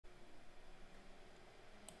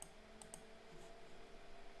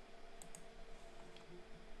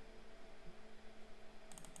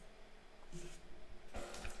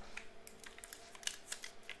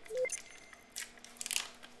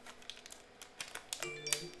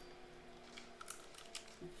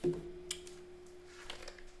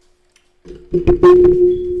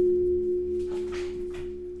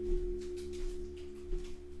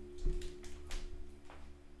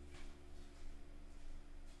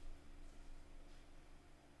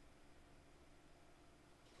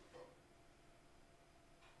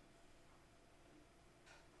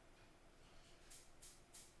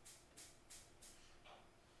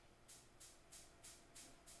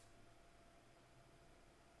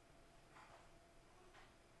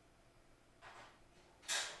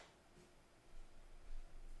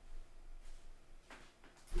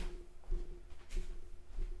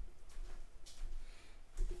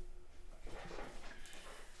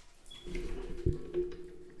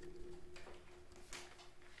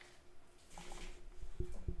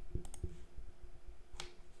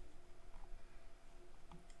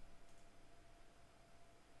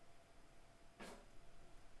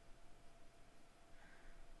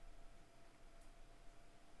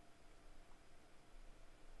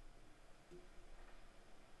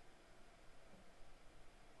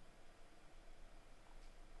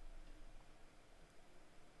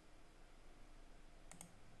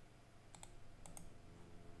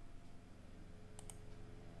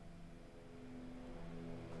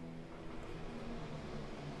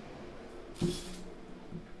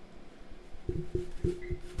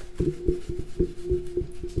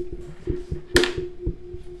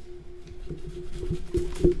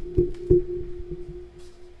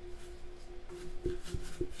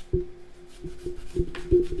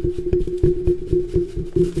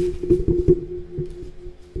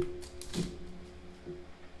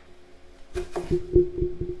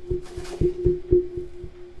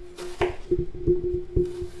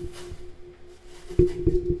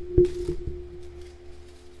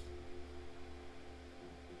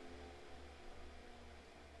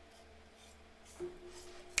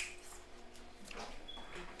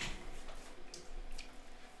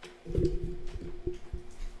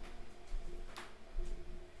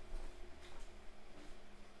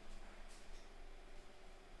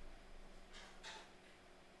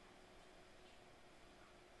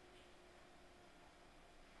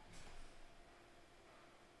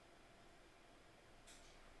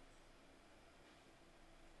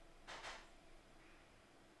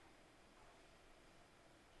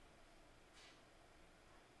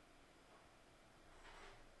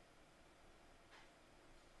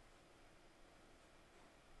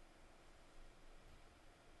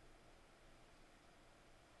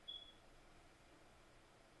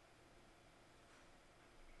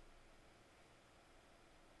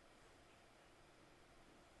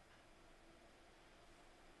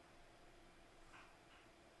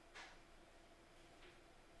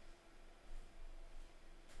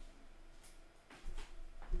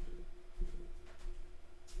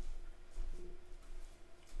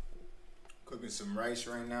Cooking some rice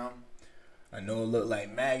right now. I know it look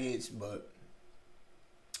like maggots, but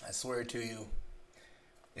I swear to you,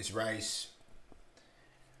 it's rice.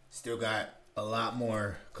 Still got a lot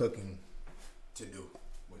more cooking to do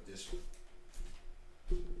with this one.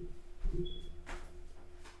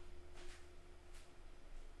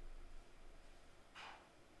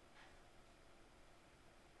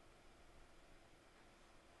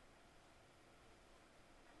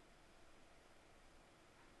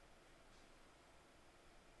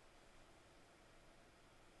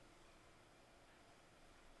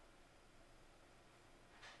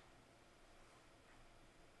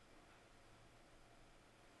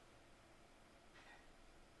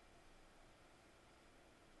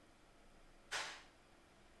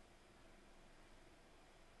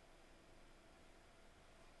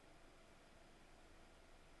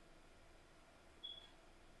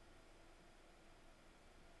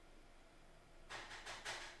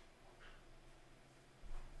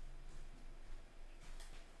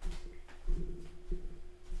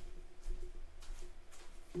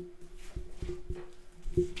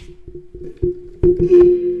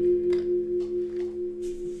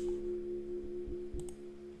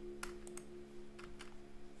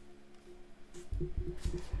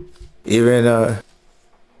 Even a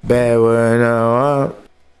bad one,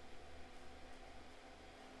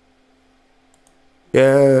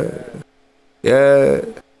 yeah, yeah.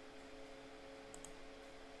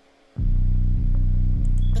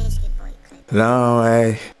 Long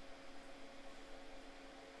way.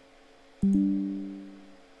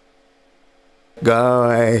 Go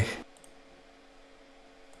away.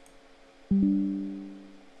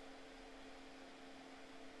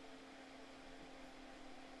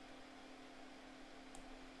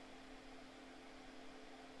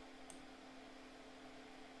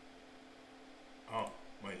 Oh,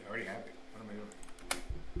 wait, I already have it. What am I doing?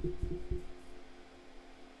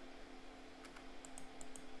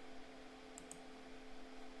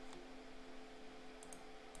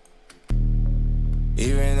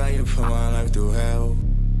 put my life through hell,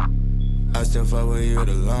 I still fuck with you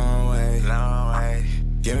the long way.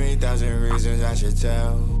 Give me 1,000 reasons I should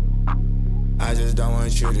tell. I just don't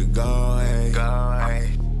want you to go away.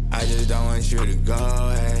 I just don't want you to go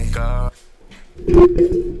away.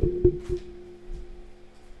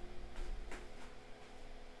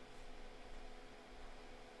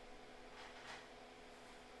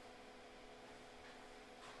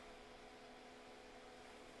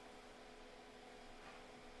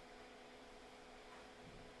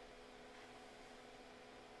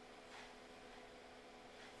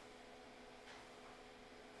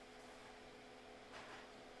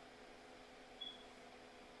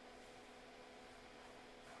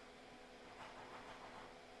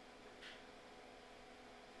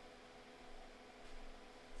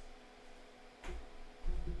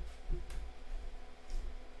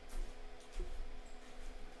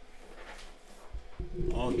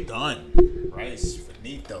 All done. Rice,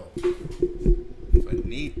 finito.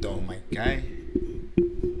 Finito, my guy.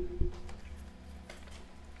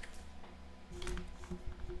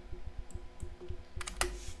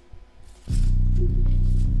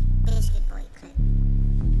 Biscuit boy clip.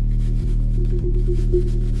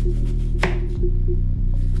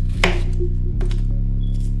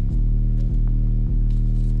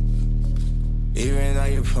 Even though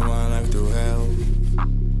you put my life through hell,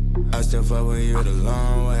 I still fuck with you the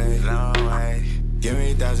long way. Give me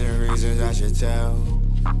 1,000 reasons I should tell.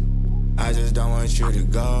 I just don't want you to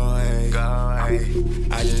go away.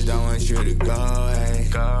 I just don't want you to go away.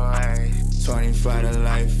 25 to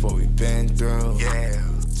life, what we been through.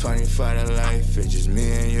 25 to life, it's just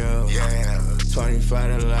me and you.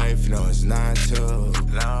 25 to life, no it's not too.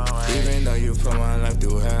 Even though you put my life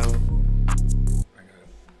through hell.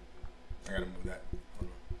 I gotta move that. Hold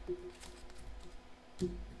on.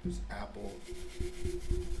 This apple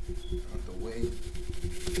out the way.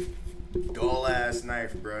 Dull ass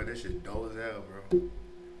knife, bro. This shit dull as hell, bro.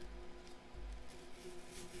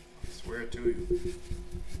 I swear to you.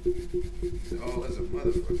 It's dull as a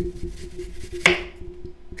motherfucker.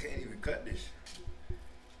 Can't even cut this.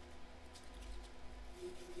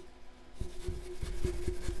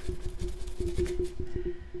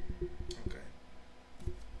 Okay.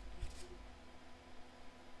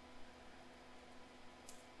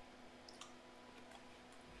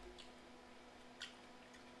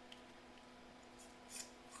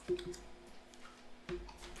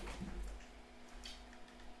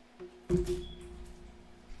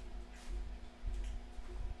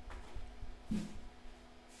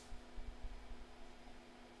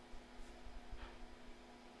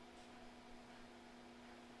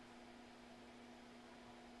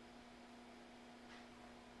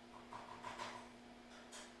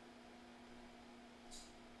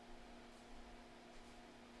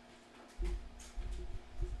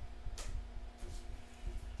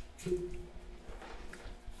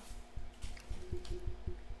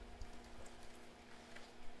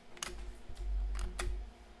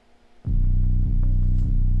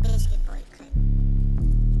 Biscuit boy clip.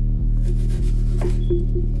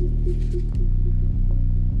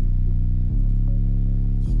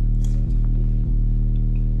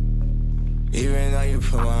 Even though you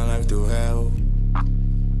put my life through hell,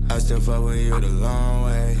 I still fuck with you the long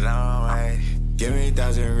way. Give me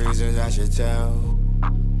 1,000 reasons I should tell.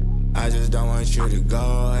 I just don't want you to go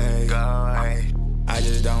away. I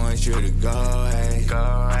just don't want you to go away.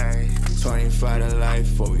 25 to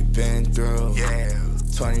life, what we been through.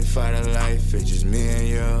 25 to life, it's just me and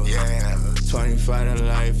you. 25 to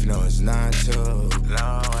life, no it's not too.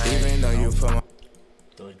 Even though you put my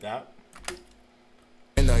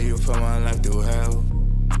Even though you put my life through hell,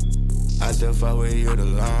 I still fuck with you the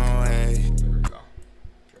long way. There we go.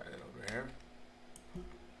 Try it over here.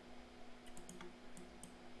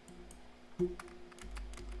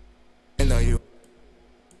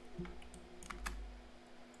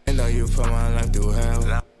 Even though you put my life through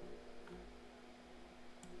hell,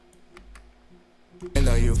 even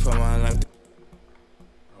though you put my life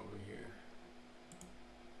Over here.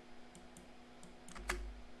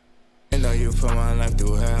 even though you put my life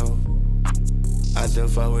through hell, I still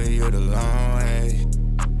fuck with you the long way.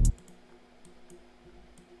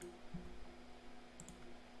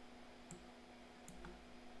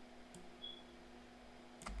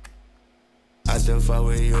 I still fuck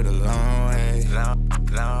with you the long way.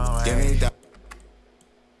 Give me that.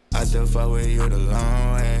 I still fuck with you the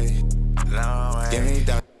long way. Give me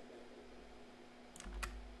that.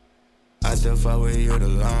 I still fuck with you the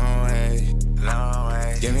long way.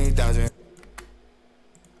 Give me 1,000.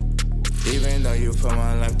 Even though you put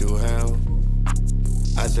my life through hell,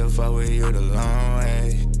 I still fuck with you the long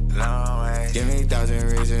way. long way. Give me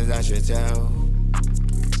 1,000 reasons I should tell.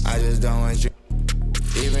 I just don't want you.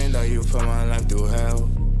 Even though you put my life through hell,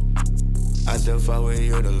 I still fuck with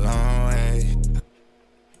you the long way.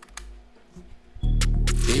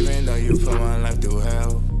 Even though you put my life through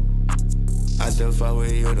hell, I still fuck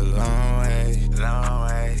with you the long way. Long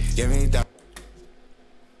way. Give me that.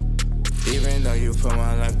 Even though you put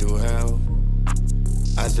my life through hell,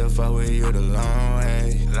 I still fuck with you the long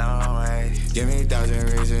way. Long way. Give me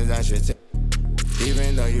 1,000 reasons I should tell.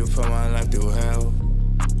 Even though you put my life through hell,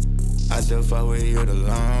 I still fuck with you the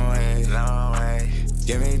long way. Long way.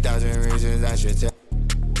 Give me 1,000 reasons I should tell.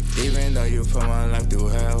 Even though you put my life through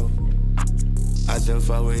hell, I still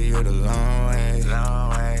fuck with you the long way. Long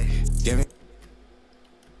way. Give me.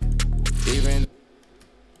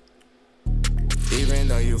 Even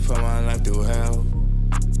though you put my life through hell,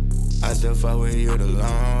 I still fuck with you the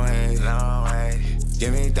long way. Long way.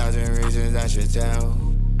 Give me 1,000 reasons I should tell.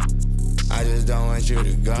 I just don't want you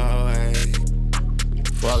to go away.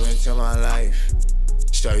 Walk into my life,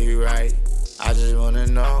 show you right. I just wanna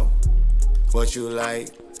know what you like.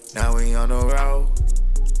 Now we on the road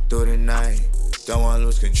through the night. Don't wanna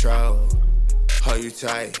lose control. Hold you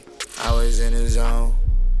tight. I was in the zone.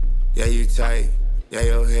 Yeah, you tight. Yeah,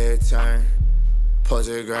 your head turn. Pose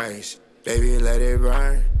a grace. Baby, let it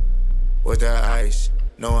burn. With the ice.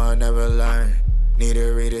 No, I'll never learn. Need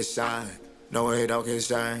to read a sign. No, it don't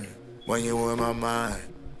concern. When you in my mind.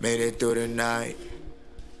 Made it through the night.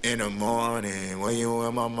 In the morning, when you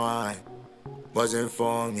in my mind, wasn't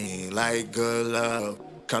for me, like good love,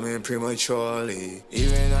 coming prematurely.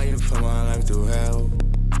 Even though you put my life through hell,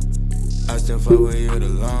 I still fuck with you the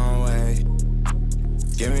long way.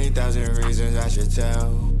 Give me 1,000 reasons I should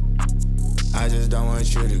tell. I just don't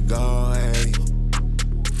want you to go away.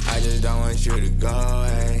 I just don't want you to go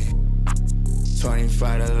away.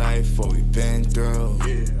 25 to life, what we been through.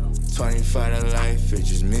 Yeah. 25 to life, it's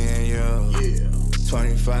just me and you. Yeah.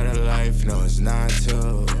 25 to life, no, it's not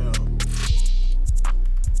too. Yeah.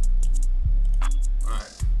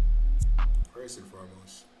 Alright. First and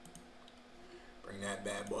foremost, bring that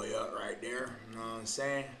bad boy up right there. You know what I'm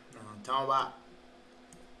saying? You know what I'm talking about?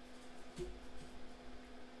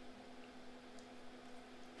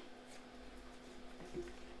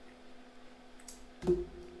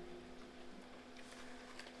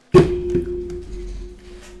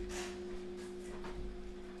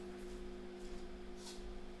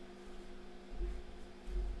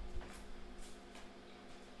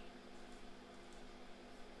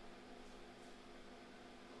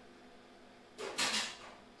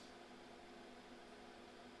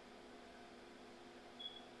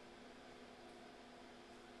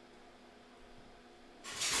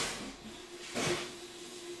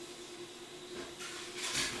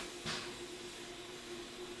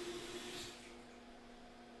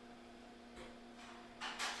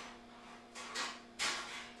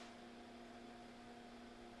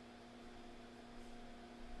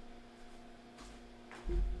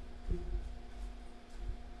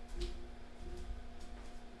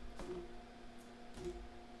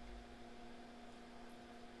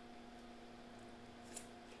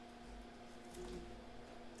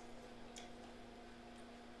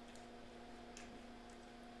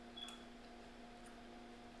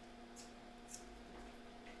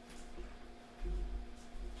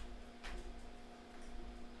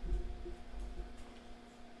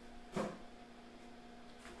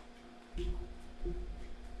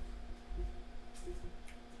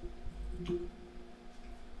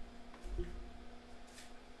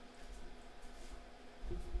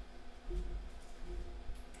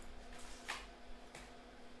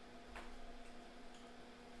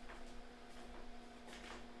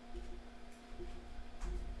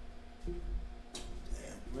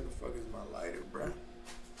 Where the fuck is my lighter, bruh?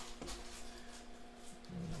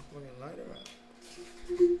 Where's my fucking lighter at?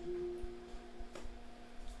 You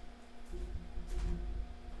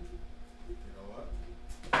know what?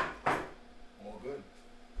 All good.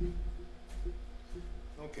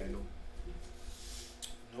 No candle.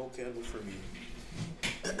 No candle for me.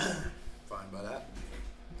 Fine by that.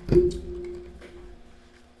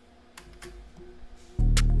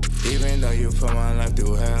 Even though you put my life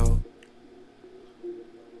through hell,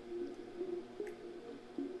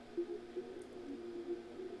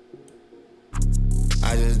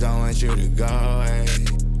 I just don't want you to go away.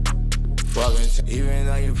 Even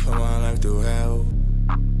though you put my life through hell,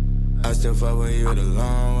 I still fuck with you the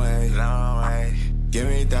long way. Long way. Give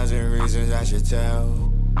me 1,000 reasons I should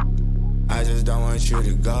tell. I just don't want you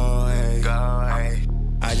to go away. Go away.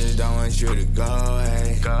 I just don't want you to go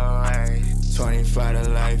away. Go away. 25 to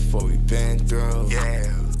life, what we been through.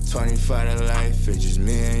 Yeah. 25 to life, it's just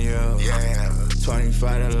me and you. Yeah.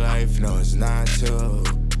 25 to life, no, it's not two.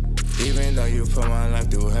 Even though you put my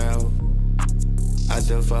life through hell, I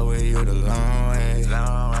still fuck with you the long way.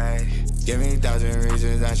 Long way. Give me 1,000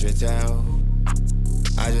 reasons I should tell.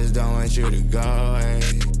 I just don't want you to go away.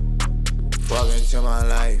 Walk into my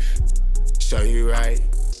life, show you right.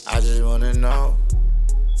 I just wanna know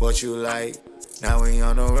what you like. Now we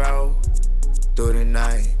on the road through the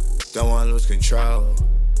night. Don't wanna lose control.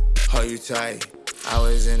 Hold you tight. I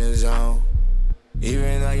was in the zone.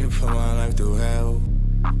 Even though you put my life through hell,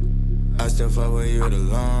 I still fuck with you the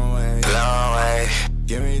long way. Long way.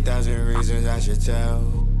 Give me 1,000 reasons I should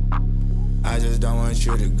tell. I just don't want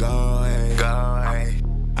you to go away. Go away.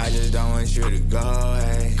 I just don't want you to go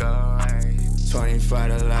away. Go away.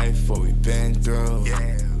 25 to life, what we been through.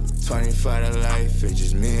 Yeah. 25 to life, it's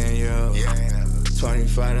just me and you. Yeah.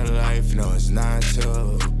 25 to life, no, it's not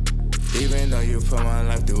two. Even though you put my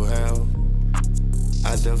life through hell,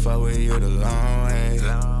 I still fuck with you the long way.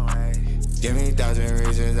 Long way. Give me 1,000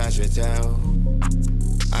 reasons I should tell.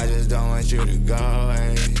 I just don't want you to go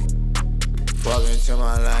away. Walk into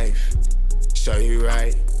my life, show you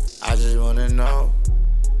right. I just wanna know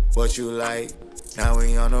what you like. Now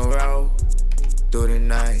we on the road through the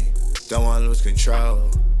night. Don't wanna lose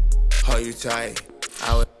control. Hold you tight.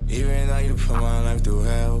 Even though you put my life through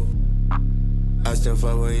hell, I still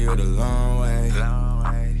fuck with you the long way. Long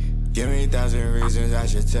way. Give me 1,000 reasons I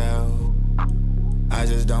should tell. I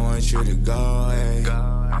just don't want you to go away. Go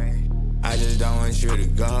away. I just don't want you to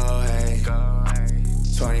go away. Go away.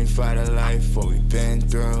 25 to life, what we been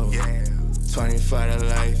through. Yeah. 25 to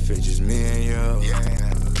life, it's just me and you. Yeah.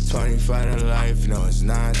 25 to life, no, it's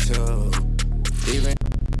not two. Even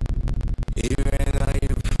though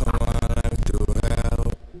you put my life through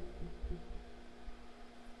hell,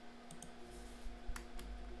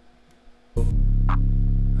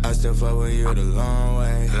 I still fuck with you the long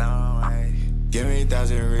way. Long way. Give me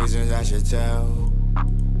 1,000 reasons I should tell.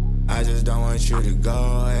 I just don't want you to go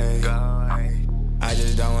away. Go away. I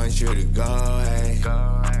just don't want you to go away. Go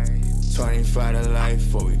away. 25 to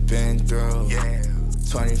life, what we been through. Yeah.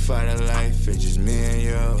 25 to life, it's just me and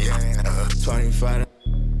you. Yeah. 25 to...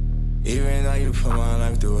 Even though you put my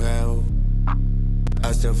life through hell,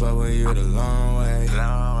 I still fuck with you the long way.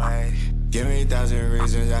 Long way. Give me 1,000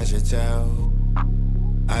 reasons I should tell.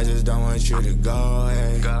 I just don't want you to go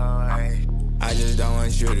away. Go away. I just don't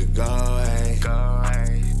want you to go away. Go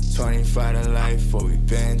away. 25 to life, what we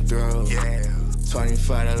been through. Yeah.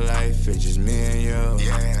 25 to life, it's just me and you.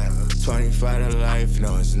 Yeah. 25 to life,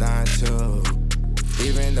 no, it's not two.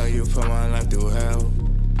 Even though you put my life through hell,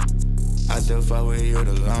 I still fuck with you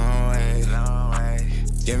the long way. Long way.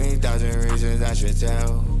 Give me 1,000 reasons I should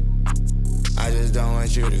tell. I just don't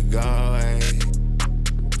want you to go away.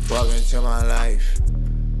 Walk into my life.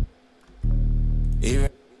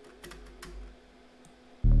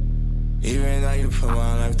 Even though you put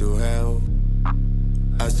my life through hell,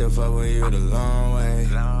 I still fuck with you the long way.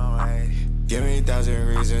 Long way. Give me 1,000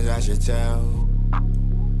 reasons I should tell.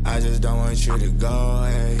 I just don't want you to go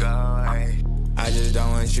away. Go away. I just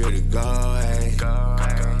don't want you to go away. Go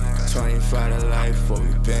away. 25 to life, what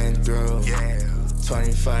we been through. Yeah.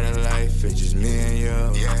 25 to life, it's just me and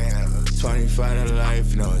you. Yeah. 25 to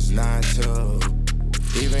life, no, it's not two.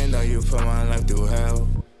 Even though you put my life through hell,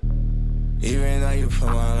 even though you put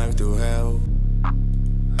my life through hell,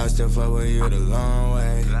 I still fuck with you the long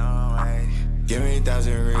way. Long way. Give me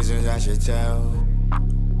 1,000 reasons I should tell.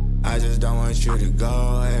 I just don't want you to go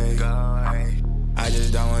away. Go away. I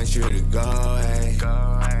just don't want you to go away. Go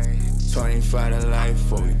away. 25 to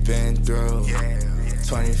life, what we been through. Yeah.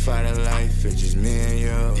 25 to life, it's just me and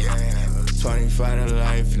you. Yeah. 25 to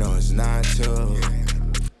life, no, it's not two. Yeah.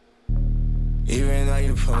 Even though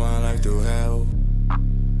you put my life through hell,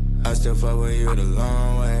 I still fuck with you the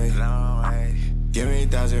long way. Long way. Give me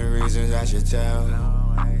 1,000 reasons I should tell.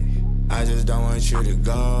 I just don't want you to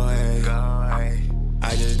go away. Go away.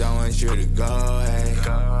 I just don't want you to go away.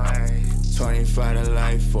 Go away. 25 to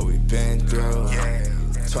life, what we been through. Yeah.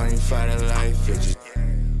 25 to life, it's just...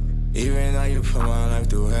 Even though you put my life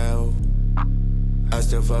through hell, I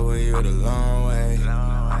still fuck with you the long way.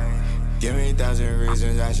 Long way. Give me 1,000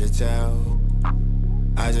 reasons I should tell.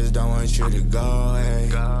 I just don't want you to go away.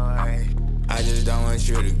 Go away. I just don't want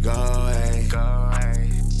you to go away. Go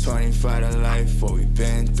away. 25 to life, what we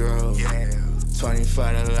been through. Yeah.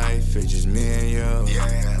 25 to life, it's just me and you.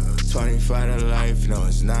 Yeah. 25 to life, no,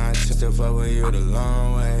 it's not. Still fuck with you the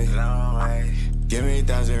long way. Long way. Give me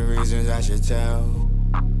 1,000 reasons I should tell.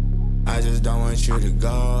 I just don't want you to go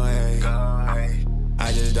away. Go away.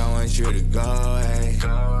 I just don't want you to go away. Go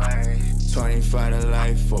away. 25 to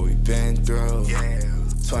life, what we been through. Yeah.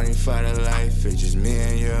 25 to life, it's just me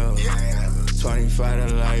and you. 25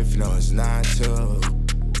 to life, no, it's not too.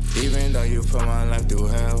 Even though you put my life through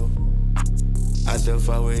hell, I still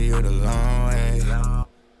fuck with you the long way.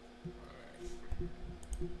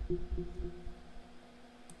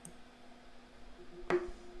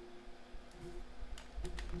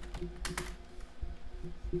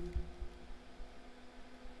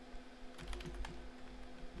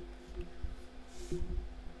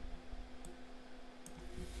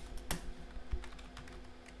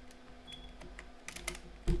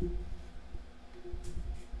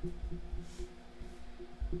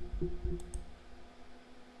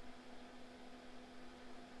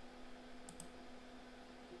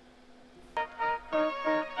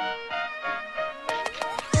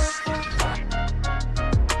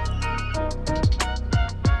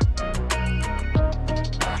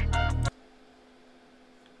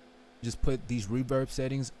 Just put these reverb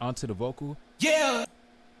settings onto the vocal. Yeah.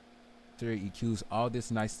 EQs, all this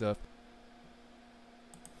nice stuff.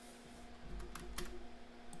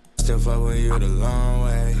 Still fuck with you the long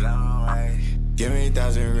way. Give me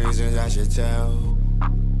 1,000 reasons I should tell.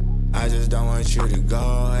 I just don't want you to go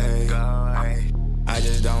away. I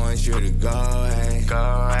just don't want you to go away.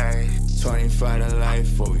 25 to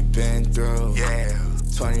life, what we been through.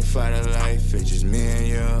 25 to life, it's just me and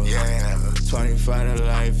you. 25 to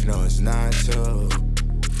life, no, it's not too.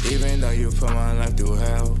 Even though you put my life through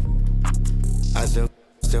hell, I still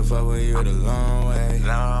fuck with you the long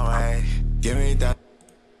way. Give me that.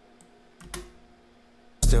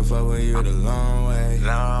 Still fuck with you the long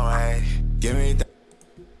way. Give me that.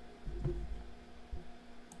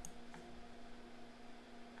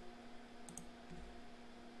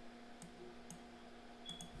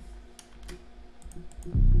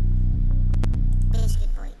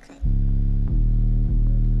 Biscuit Boy Clip.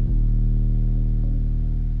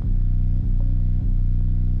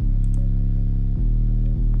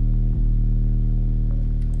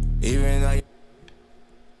 Even though you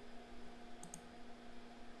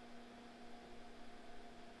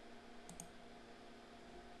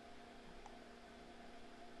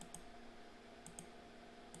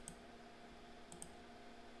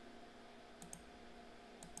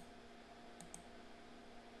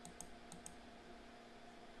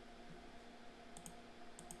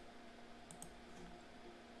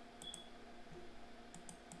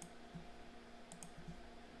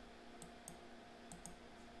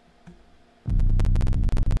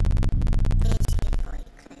Biscuit Boy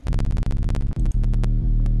Clip.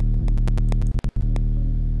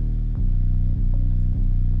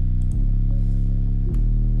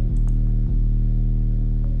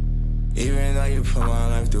 Even though you put my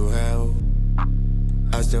life through hell,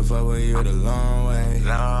 I still fuck with you the long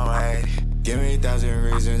way. Give me 1,000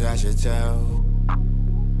 reasons I should tell.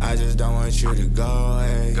 I just don't want you to go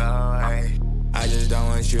away. I just don't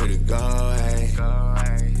want you to go away.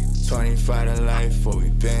 25 to life, what we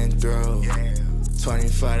been through.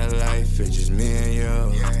 25 to life, it's just me and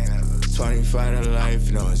you. 25 to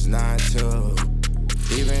life, no, it's not too.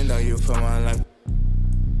 Even though you put my life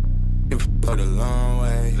for the long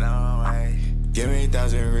way. Give me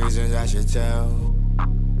 1,000 reasons I should tell.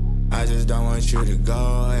 I just don't want you to go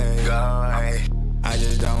away. I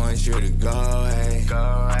just don't want you to go away.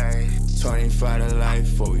 25 to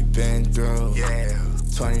life, what we been through.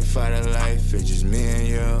 25 to life, it's just me and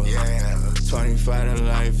you. 25 to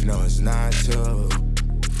life, no, it's not too.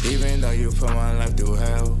 Even though you put my life through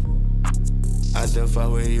hell, I still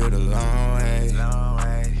fuck with you the long way.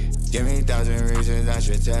 Give me 1,000 reasons I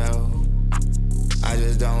should tell. I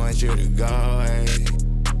just don't want you to go away.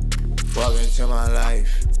 Walk into my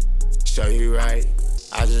life, show you right.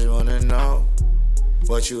 I just wanna know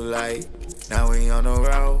what you like. Now we on the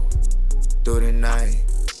road through the night.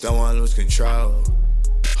 Don't wanna lose control.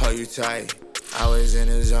 Hold you tight. I was in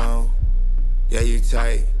the zone. Yeah, you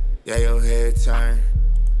tight. Yeah, your head turn.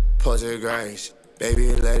 Poltergeist,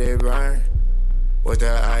 baby, let it burn. With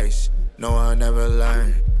the ice, no, I'll never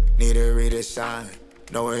learn. Need to read a sign.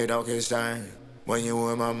 No, it don't concern. When you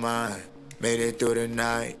in my mind, made it through the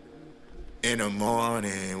night. In the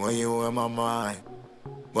morning, when you in my mind,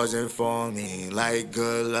 wasn't for me like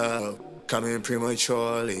good love, coming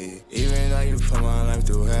prematurely. Even though you put my life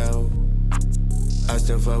through hell, I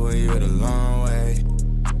still fuck with you the long way.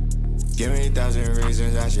 Give me 1,000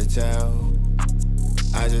 reasons I should tell.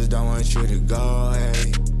 I just don't want you to go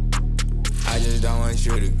away. I just don't want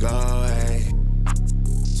you to go away.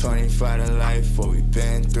 25 to life, what we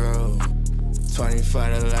been through.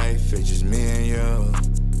 25 to life, it's just me and you.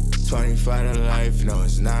 25 to life, no,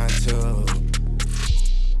 it's not too.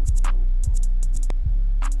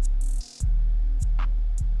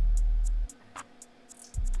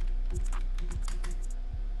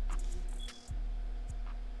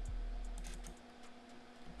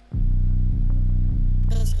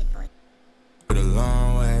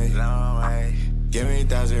 Give me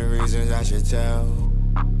 1,000 reasons I should tell.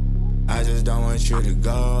 I just don't want you to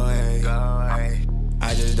go away.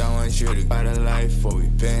 I just don't want you to fight a life what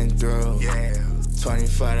we've been through.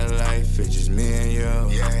 25 to life, it's just me and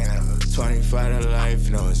you. 25 to life,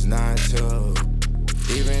 no it's not too.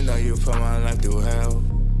 Even though you put my life through hell,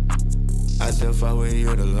 I still fuck with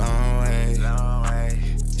you the long way.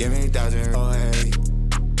 Give me 1,000 away.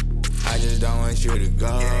 I just don't want you to go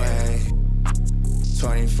away.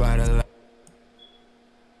 25 to life.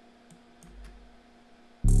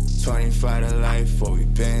 25 to life, what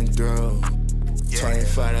we've been through.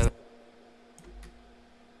 25 to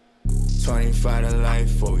 25 to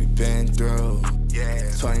life, what we've been through.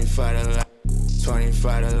 25 to life.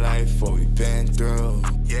 25 to life, what we've been through.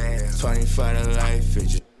 25 to life,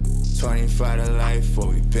 it's just 25 to life, what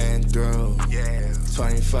we've been through.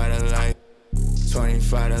 25 to life.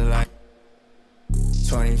 25 to life.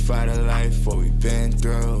 25 to life, what we've been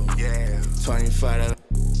through. 25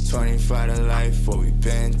 to life, what we've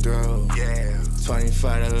been through.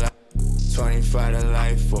 25 to life. 25 to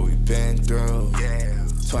life, what we've been through.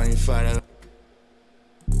 25 to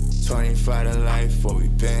 25 to life, what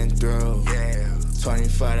we've been through.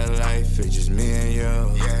 25 to life, it's just me and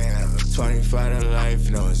you. 25 to life,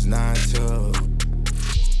 no it's not too.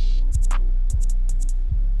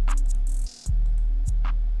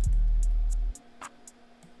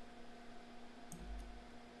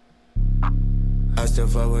 I still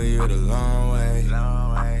fuck with you the long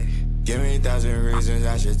way. Give me 1,000 reasons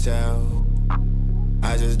I should tell.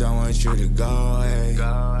 I just don't want you to go away.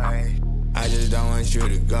 I just don't want you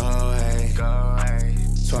to go away.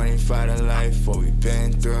 25 to life, what we've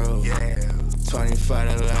been through.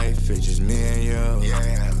 25 to life, it's just me and you.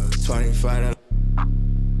 25 to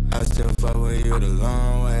I still fuck with you the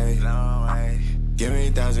long way. Give me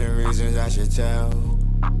 1,000 reasons I should tell.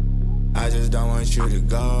 I just don't want you to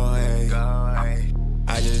go away.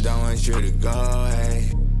 I just don't want you to go away.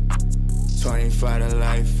 25 to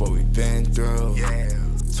life, what we've been through.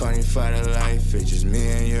 25 to life, it's just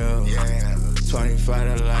me and you.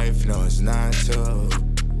 25 to life, no it's not too.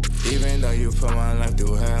 Even though you put my life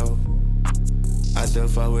through hell, I still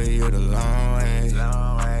fuck with you the long way.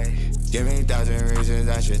 Give me 1,000 reasons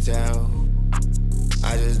I should tell.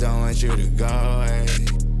 I just don't want you to go away.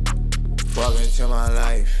 Walk into my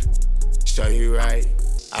life, show you right.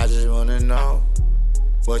 I just wanna know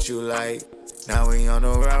what you like. Now we on the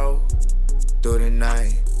road through the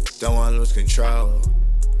night. Don't wanna lose control.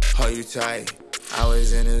 Hold you tight. I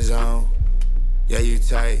was in the zone. Yeah, you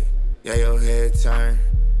tight. Yeah, your head turn.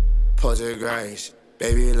 Poltergeist.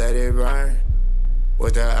 Baby, let it burn.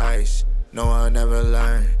 With the ice. No one ever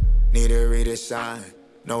learn. Need to read a sign.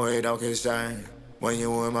 No, it don't concern. When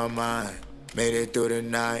you in my mind. Made it through the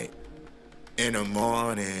night. In the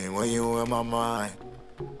morning. When you in my mind.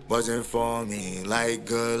 Wasn't for me. Like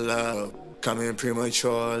good love. Coming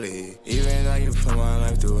prematurely. Even though you put my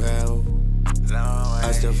life through hell,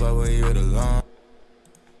 I still fuck with you the long.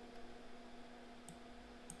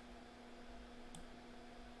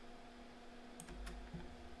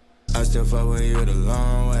 I still fuck with you the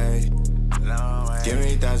long way. Give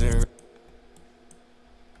me 1,000.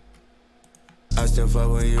 I still fuck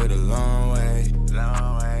with you the long way.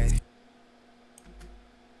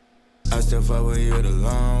 I still fuck with you the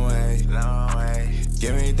long way.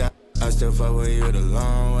 Give me that. I still fuck with you the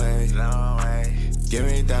long way. Give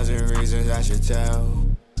me 1,000 reasons I should tell.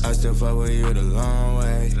 I still fuck with you the long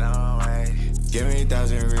way. Give me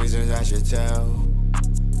 1,000 reasons I should tell.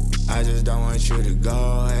 I just don't want you to go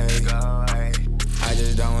away. I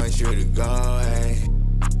just don't want you to go away.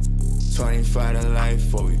 25 to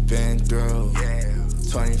life, what we've been through.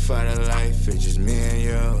 25 to life, it's just me and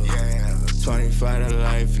you. 25 to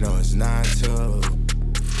life, no it's not too.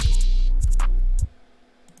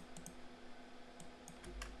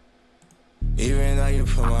 Even though you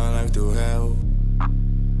put my life through hell,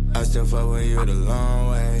 I still fuck with you the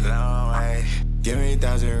long way. Give me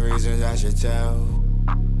 1,000 reasons I should tell.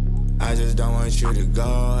 I just don't want you to go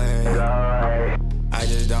away. I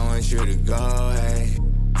just don't want you to go away.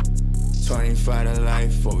 25 to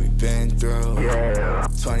life, what we've been through.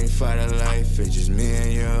 25 to life, it's just me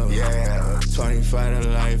and you. 25 to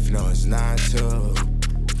life, no it's not too.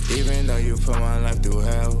 Even though you put my life through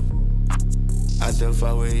hell, I still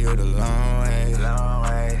fuck with you the long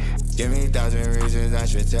way. Give me 1,000 reasons I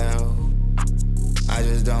should tell. I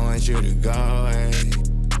just don't want you to go away.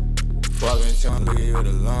 Walk into you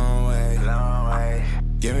the long way.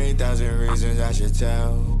 Give me 1,000 reasons I should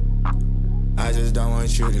tell. I just don't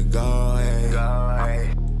want you to go away.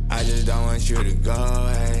 I just don't want you to go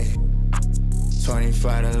away.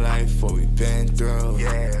 25 to life, what we been through.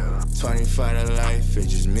 Yeah. 25 to life, it's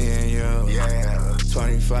just me and you. Yeah.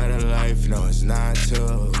 25 to life, no, it's not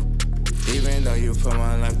two. Even though you put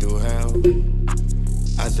my life through hell,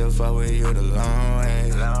 I still fuck with you the long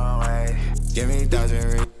way. Long way. Give me 1,000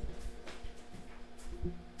 reasons.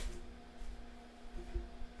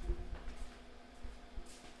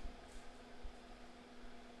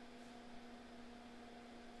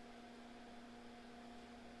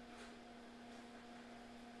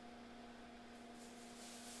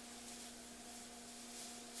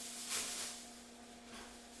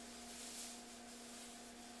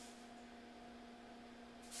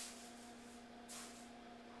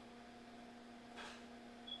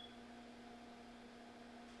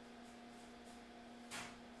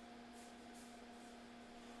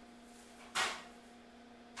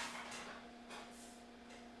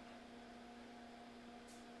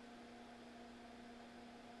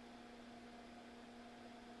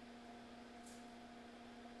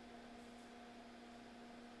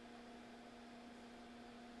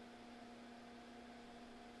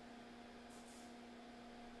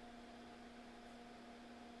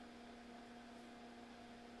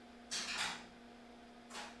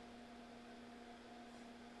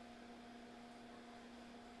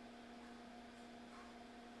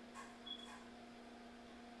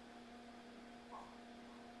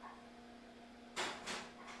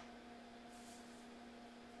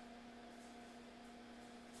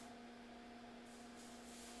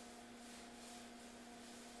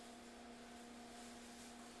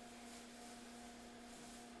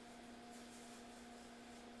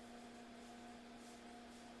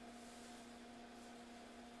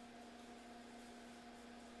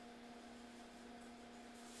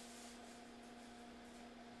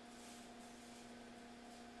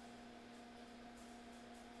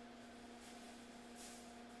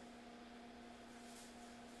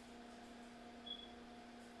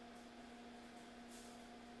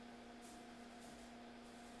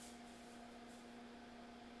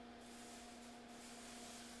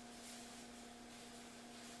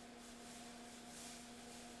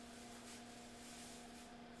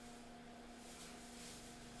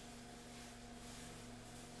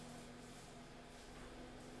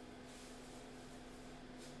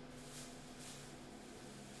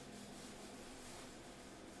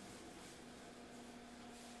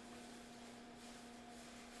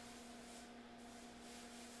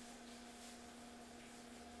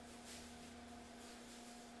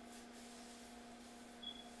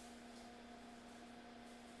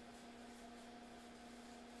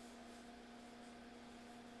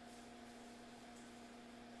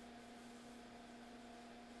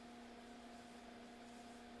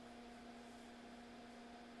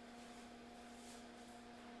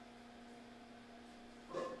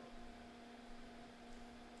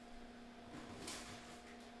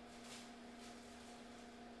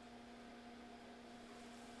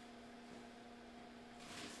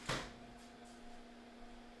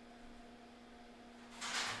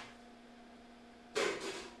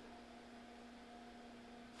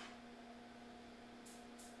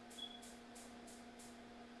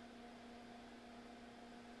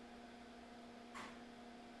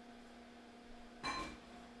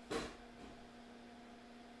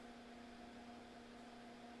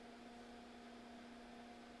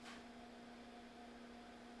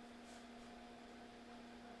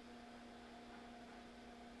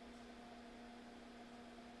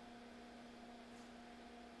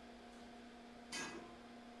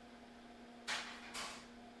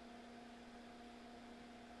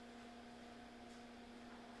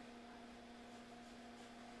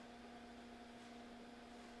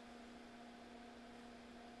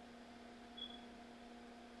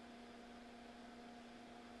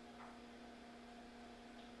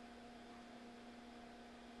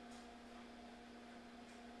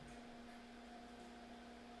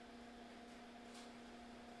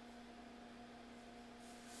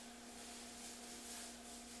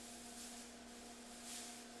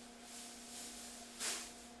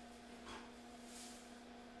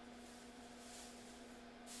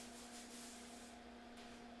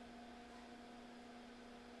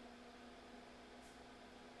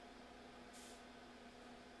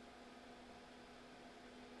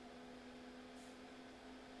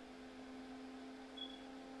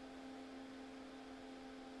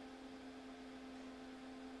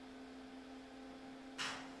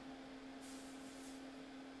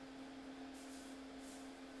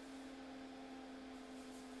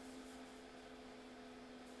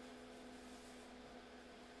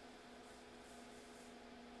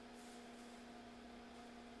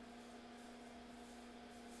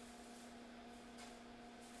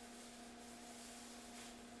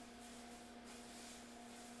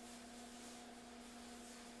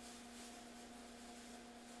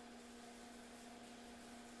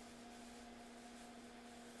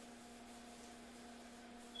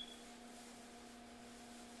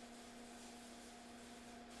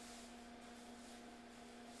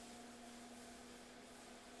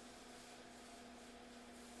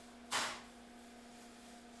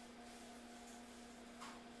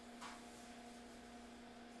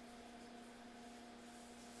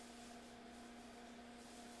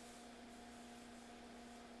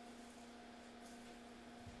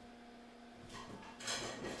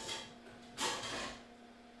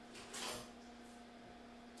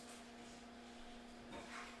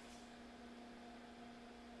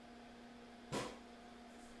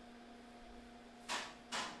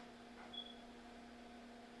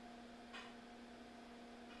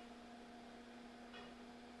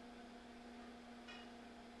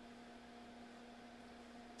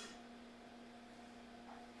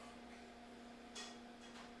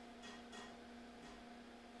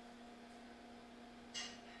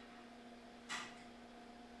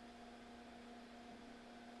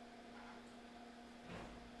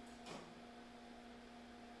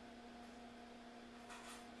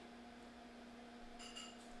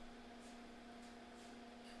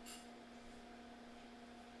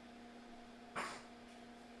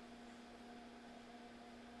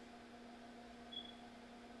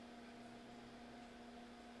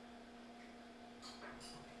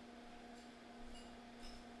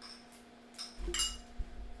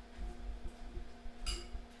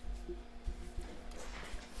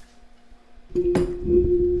 I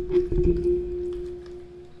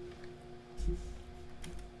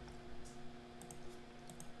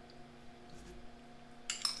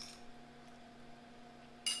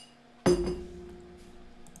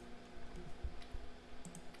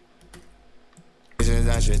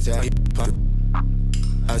should tell you,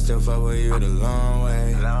 I still fuck with you the long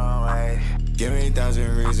way. Give me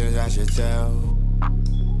 1,000 reasons I should tell.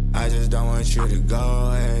 I just don't want you to go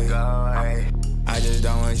away. I just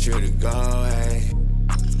don't want you to go away.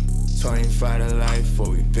 25 to life, what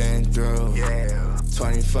we been through.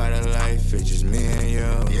 25 to life, it's just me and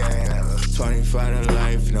you. 25 to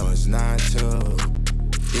life, no it's not two.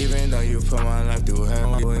 Even though you put my life through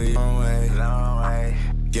hell, you long way.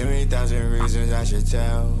 Give me 1,000 reasons I should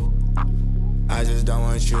tell. I just don't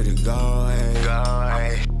want you to go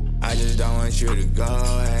away. I just don't want you to go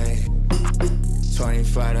away.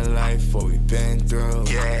 25 to life, what we been through.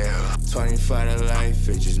 25 to life,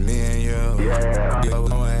 it's just me and you.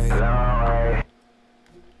 Long way.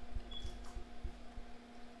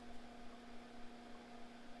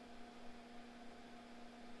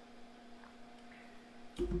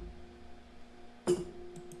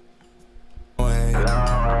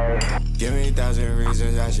 Give me 1,000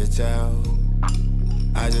 reasons I should tell.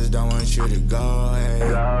 I just don't want you to go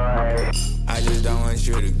away. I just don't want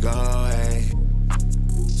you to go away.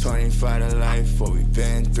 25 to life, what we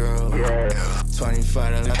been through.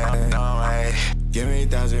 25 to life. Give me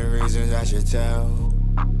 1,000 reasons I should tell.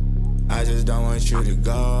 I just don't want you to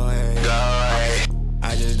go away.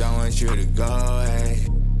 I just don't want you to go away.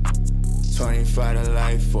 25 to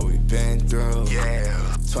life, what we been through.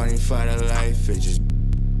 25 to life, it's just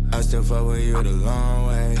I still fuck with you the long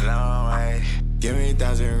way. Give me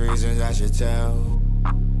 1,000 reasons I should tell.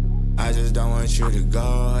 I just don't want you to go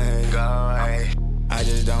away. I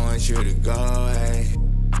just don't want you to go away.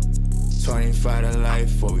 25 to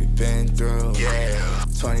life, what we been through.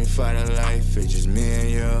 25 to life, it's just me and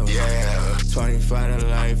you. 25 to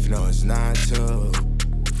life, no it's not two.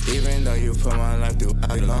 Even though you put my life through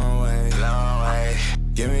a long way.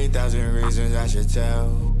 Give me 1,000 reasons I should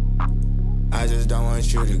tell. I just don't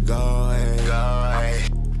want you to go away.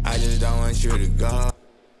 I just don't want you to go.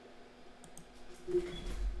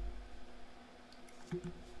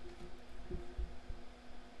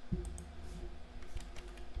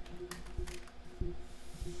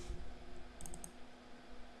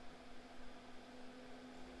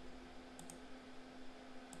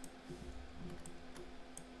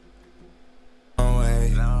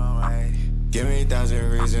 Give me 1,000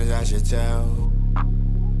 reasons I should tell.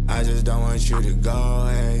 I just don't want you to go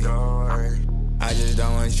away. I just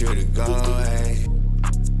don't want you to go away.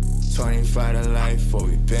 25 to life, what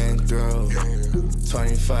we been through.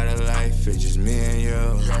 25 to life, it's just me and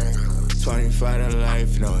you. 25 to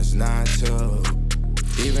life, no it's not two.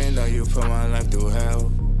 Even though you put my life through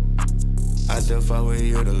hell, I still fuck with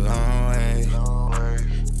you the long way.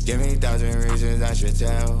 Give me 1,000 reasons I should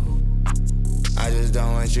tell. I just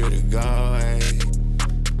don't want you to go away.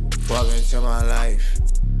 Walk into my life,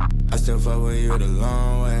 I still fuck with you the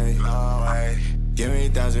long way. Give me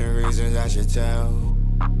 1,000 reasons I should tell.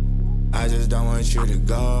 I just don't want you to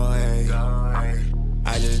go away.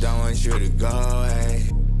 I just don't want you to go away.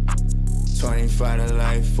 25 to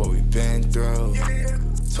life, what we been through.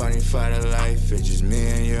 25 to life, it's just me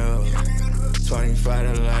and you.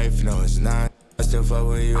 25 to life, no it's not. I still fuck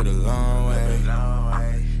with you the long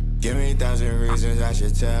way. Give me 1,000 reasons I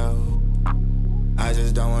should tell. I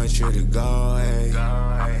just don't want you to go away.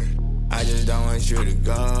 I just don't want you to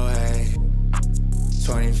go away.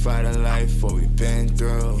 25 to life, what we been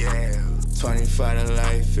through. 25 to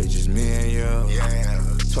life, it's just me and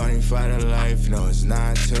you. 25 to life, no it's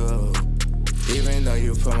not two. Even though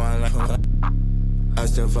you put my life, I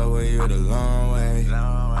still fuck with you the long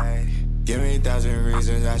way. Give me 1,000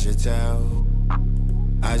 reasons I should tell.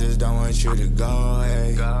 I just don't want you to go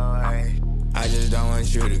away. I just don't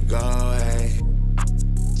want you to go away.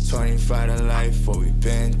 25 to life, what we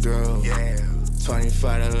been through.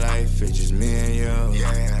 25 to life, it's just me and you.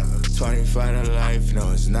 25 to life,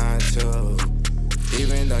 no it's not two.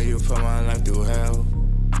 Even though you put my life through hell,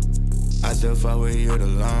 I still fuck with you the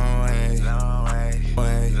long way.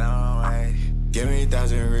 Give me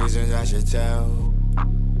 1,000 reasons I should tell.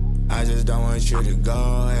 I just don't want you to go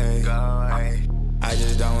away. I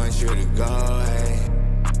just don't want you to go away.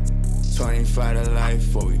 25 to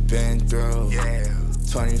life, what we been through.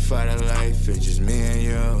 25 to life, it's just me and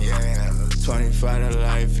you. 25 to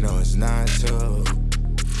life, no it's not two.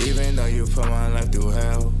 Even though you put my life through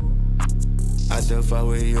hell, I still fuck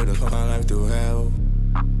with you to put my life through hell.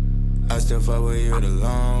 I still fuck with you the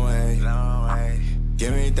long way.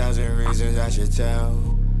 Give me 1,000 reasons I should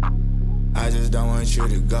tell. I just don't want you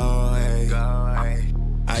to go away.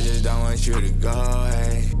 I just don't want you to go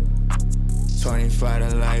away. 25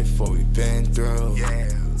 to life, what we been through.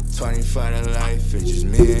 25 to life, it's just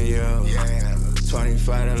me and you.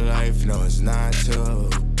 25 to life, no it's not too.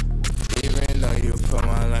 Even though you put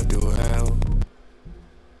my life through hell.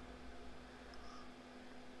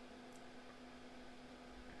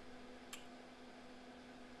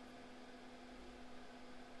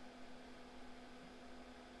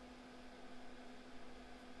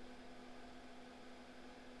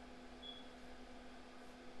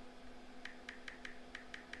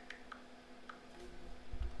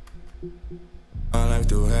 My life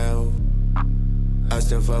through hell. I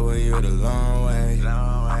still fuck with you the long way.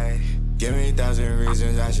 Give me 1,000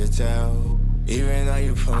 reasons I should tell. Even though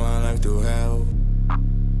you put my life through hell,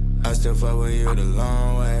 I still fuck with you the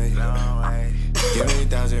long way. Give me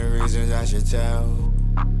 1,000 reasons I should tell.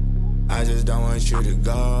 I just don't want you to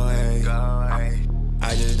go away.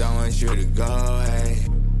 I just don't want you to go away.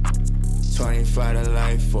 25 to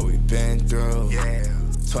life, what we been through.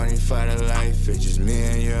 25 to life, it's just me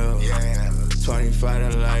and you.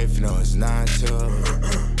 25 to life, no it's not too.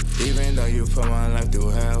 Even though you put my life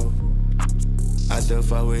through hell, I still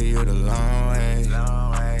fuck with you the long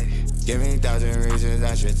way. Give me 1,000 reasons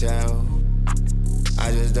I should tell.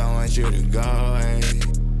 I just don't want you to go away.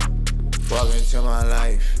 Walk into my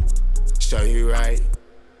life, show you right.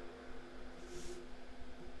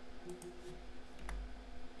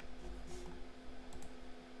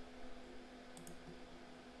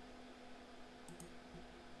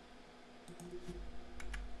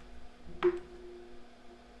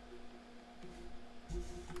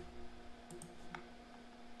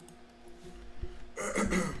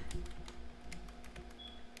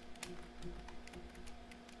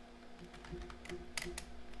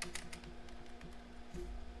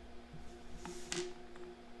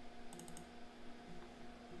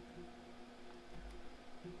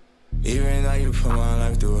 Even though you put my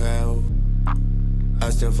life through hell, I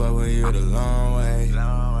still fuck with you the long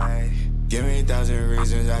way. Give me 1,000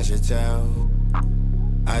 reasons I should tell.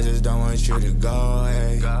 I just don't want you to go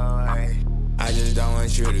away. I just don't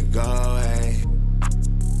want you to go away.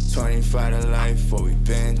 25 to life, what we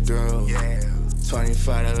been through.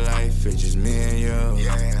 25 to life, it's just me and you.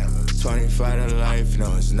 25 to life,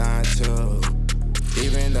 no it's not too.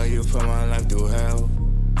 Even though you put my life through hell,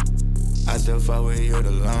 I still fuck with you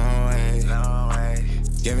the long way.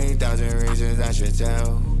 Give me 1,000 reasons I should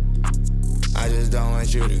tell. I just don't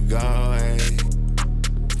want you to go away.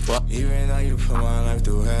 Even though you put my life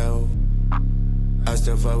through hell, I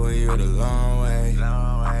still fuck with you the long way.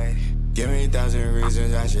 Give me 1,000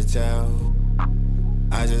 reasons I should tell.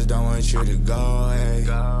 I just don't want you to go away.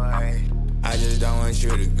 I just don't want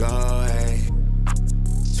you to go away.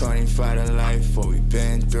 25 to life, what we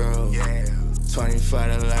been through.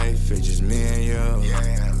 25 to life, it's just me and you.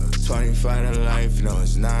 25 to life, no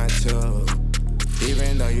it's not too.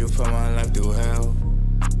 Even though you put my life through hell,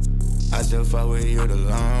 I still fuck with you the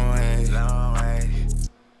long way.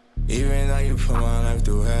 Even though you put my life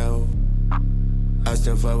through hell, I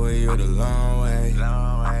still fuck with you the long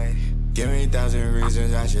way. Give me 1,000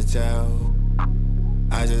 reasons I should tell.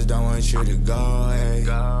 I just don't want you to go away.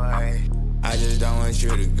 I just don't want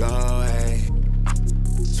you to go away.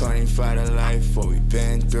 25 to life, what we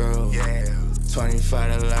been through.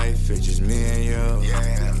 25 to life, it's just me and you.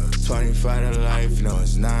 25 to life, no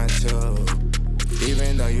it's not too.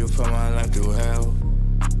 Even though you put my life through hell,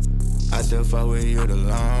 I still fuck with you the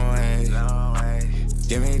long way.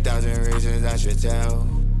 Give me 1,000 reasons I should tell.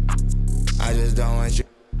 I just don't want you.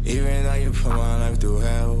 Even though you put my life through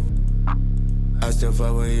hell, I still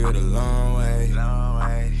fuck with you the long way.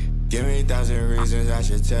 Give me 1,000 reasons I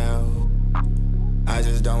should tell. I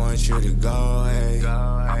just don't want you to go away.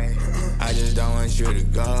 I just don't want you to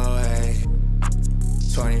go away.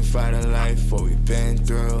 25 to life, what we been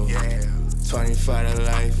through. 25 to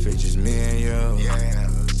life, it's just me and you.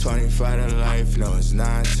 25 to life, no it's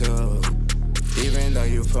not too. Even though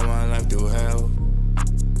you put my life through hell,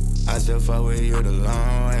 I still fuck with you the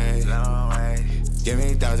long way. Give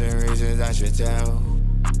me 1,000 reasons I should tell.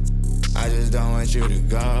 I just don't want you to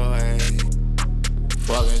go away.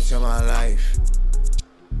 Walk into my life.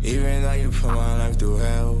 Even though you put my life through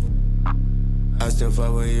hell, I still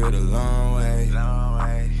fuck with you the long way.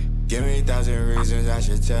 Give me 1,000 reasons I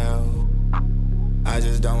should tell. I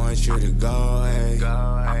just don't want you to go away.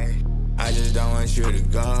 I just don't want you to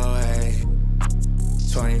go away.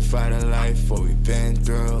 25 to life, what we been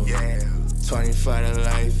through. 25 to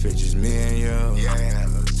life, it's just me and you.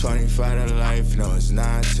 25 to life, no it's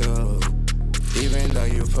not too. Even though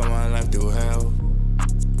you put my life through hell,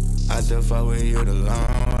 I still fuck with you the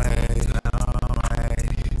long way.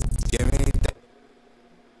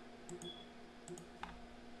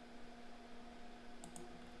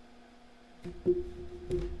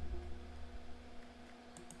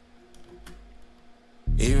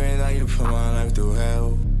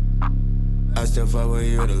 fuck with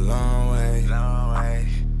you the long way.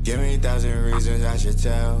 Give me 1,000 reasons I should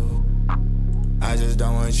tell. I just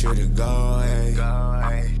don't want you to go away.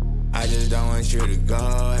 I just don't want you to go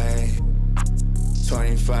away.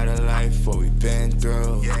 25 to life, what we been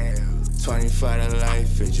through. 25 to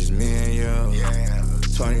life, it's just me and you.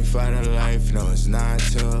 25 to life, no it's not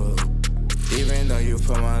too. Even though you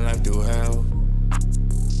put my life through hell,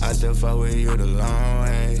 I still fuck with you the long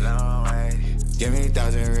way. Give me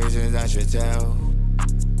 1,000 reasons I should tell.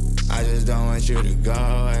 I just don't want you to go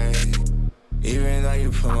away. Even though you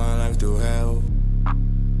put my life through hell,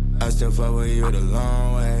 I still fuck with you the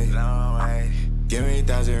long way. Give me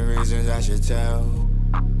 1,000 reasons I should tell.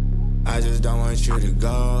 I just don't want you to go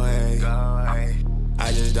away.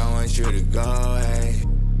 I just don't want you to go away.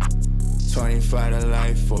 25 to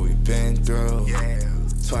life, what we been through.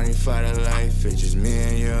 25 to life, it's just me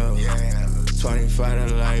and you. 25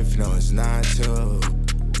 to life, no it's not too.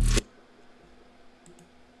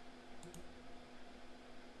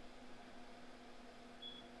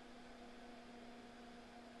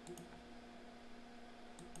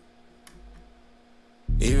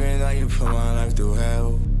 Even though you put my life through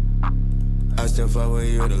hell, I still fuck with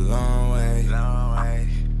you the long way.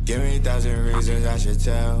 Give me 1,000 reasons I should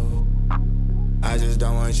tell. I just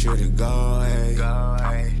don't want you to go away.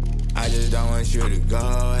 I just don't want you to go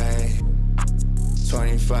away.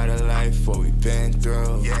 25 to life, what we been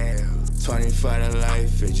through. 25 to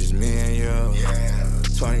life, it's just me and you.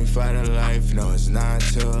 25 to life, no it's not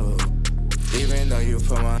too. Even though you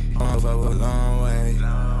put my life up a long way.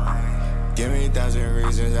 Give me 1,000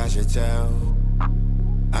 reasons I should tell.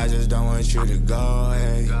 I just don't want you to go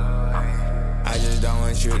away. I just don't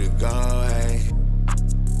want you to go away.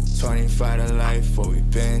 25 to life, what we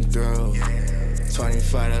been through.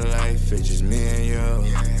 25 to life, it's just me and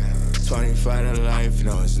you. 25 to life,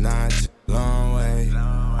 no it's not too long way.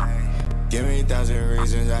 Give me 1,000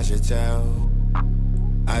 reasons I should tell.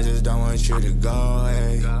 I just don't want you to go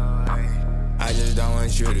away. I just don't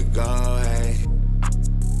want you to go away.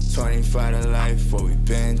 25 to life, what we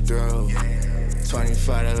been through.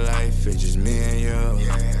 25 to life, it's just me and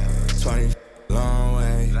you. 20 long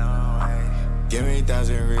way. Give me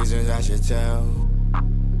 1,000 reasons I should tell.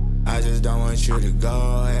 I just don't want you to go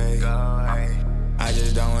away. I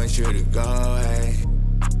just don't want you to go away.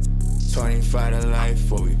 25 to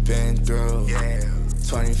life, what we been through.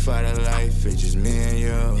 25 to life, it's just me and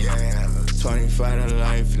you. 25 to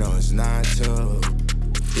life, no it's not too.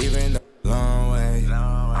 Even though long way.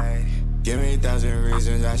 Give me 1,000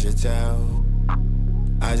 reasons I should tell.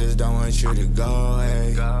 I just don't want you to go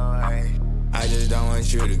away. I just don't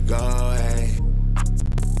want you to go away.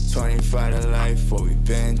 25 to life, what we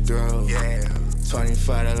been through.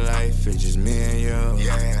 25 to life, it's just me and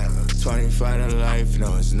you. 25 to life,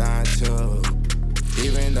 no it's not too.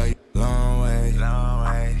 Even though you long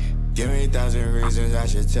way. Give me 1,000 reasons I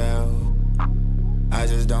should tell. I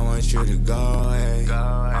just don't want you to go away.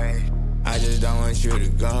 I just don't want you to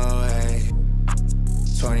go away.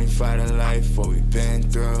 25 to life, what we been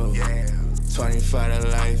through. 25 to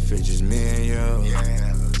life, it's just me and you.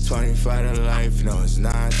 25 to life, no it's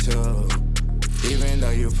not too. Even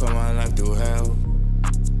though you put my life through hell.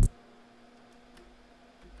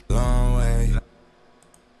 Long way.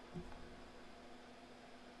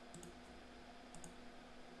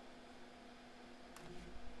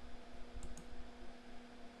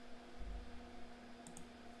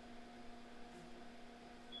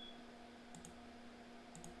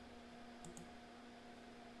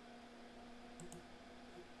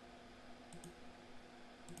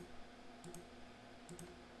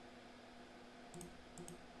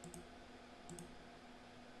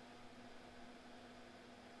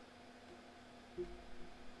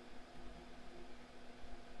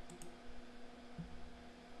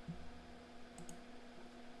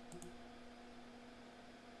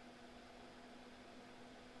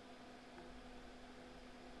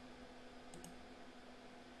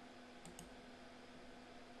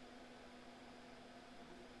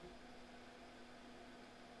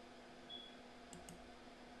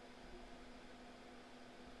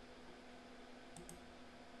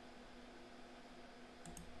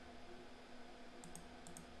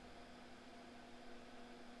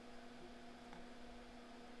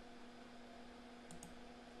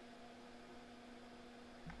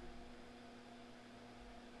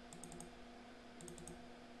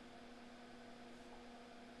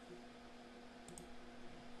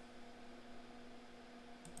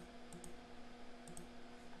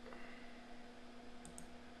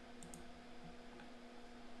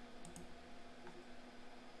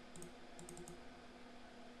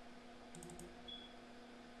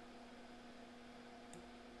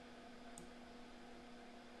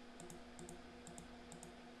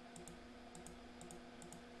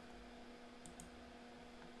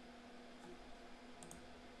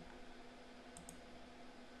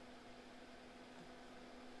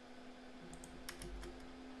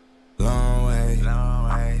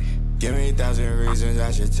 1,000 reasons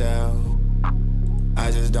I should tell. I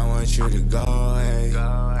just don't want you to go, hey.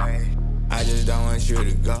 I just don't want you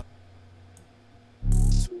to go.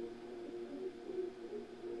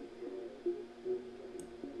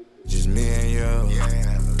 Just me and you.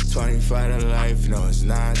 25 to life, no, it's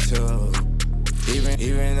not too.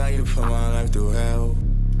 Even though you put my life through hell,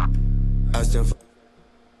 I still.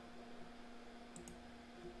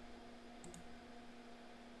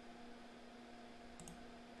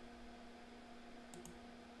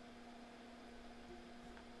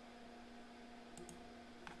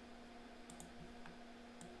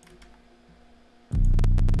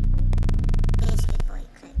 Biscuit boy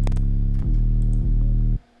clip.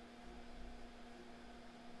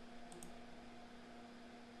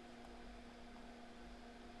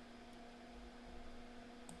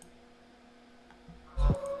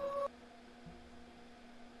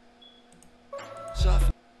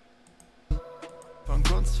 Schaffen von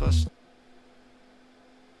Kunstverständnis.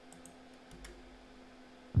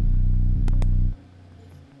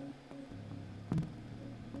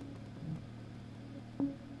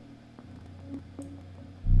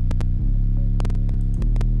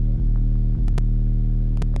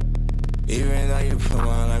 Even though you put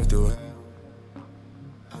my life through hell,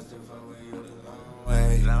 I still fuck with you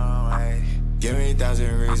the long way. Give me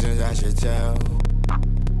 1,000 reasons I should tell.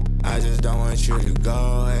 I just don't want you to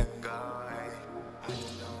go, hey. I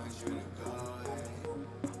just don't want you to go, hey.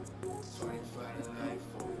 25 to life,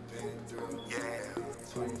 what we been through.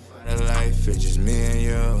 25 to life, it's just me and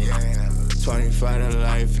you. 25 to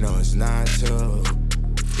life, no, it's not too.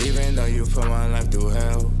 Even though you put my life through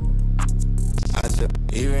hell, I still.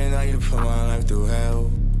 Even though you put my life through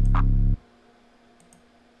hell.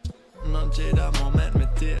 Und jeder Moment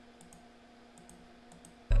mit dir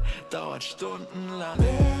dauert stundenlang.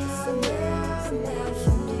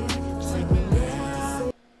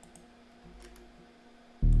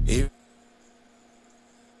 Even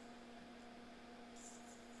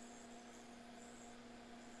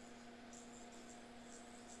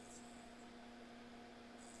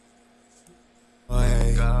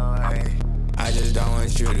I just don't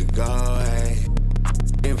want you to go, hey.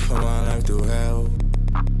 You put my life through hell.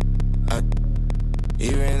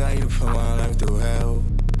 Even though you put my life through hell,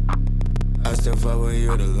 I still fuck with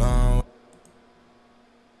you the long way.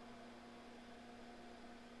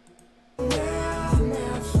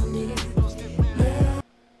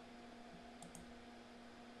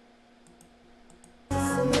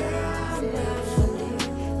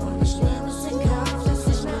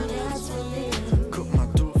 Guck mal,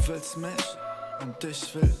 du willst mich und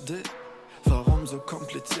ich will dich. Warum so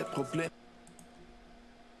kompliziert Problem?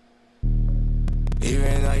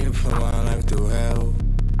 Even though you put my life through hell,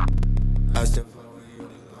 I still fuck with you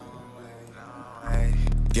the long way.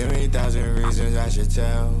 Give me 1,000 reasons I should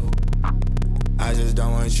tell. I just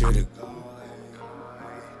don't want you to go.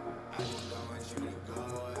 I just don't want you to go.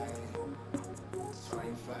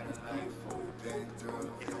 25 to life, what we been through.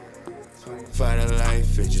 25 to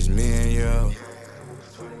life, it's just me and you.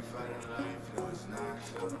 25 to life, no, it's not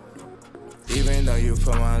true. Even though you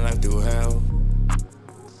put my life through hell,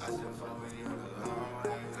 I still fuck with you the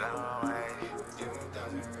long way. Give me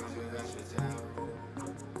 1,000 reasons I should tell.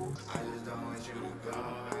 I just don't want you to go.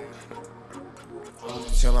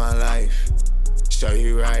 To my life, show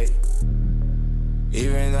you right.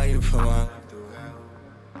 Even though you put my life through hell,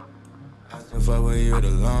 I still fuck with you the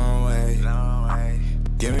long way.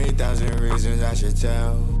 Give me 1,000 reasons I should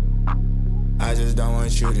tell. I just don't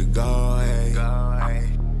want you to go, hey.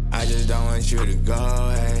 I just don't want you to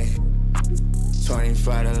go, hey.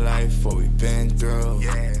 25 to life, what we been through.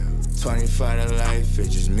 25 to life, it's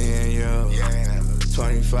just me and you.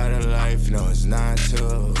 25 to life, no, it's not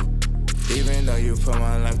too. Even though you put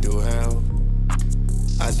my life through hell,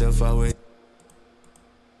 I still fuck with.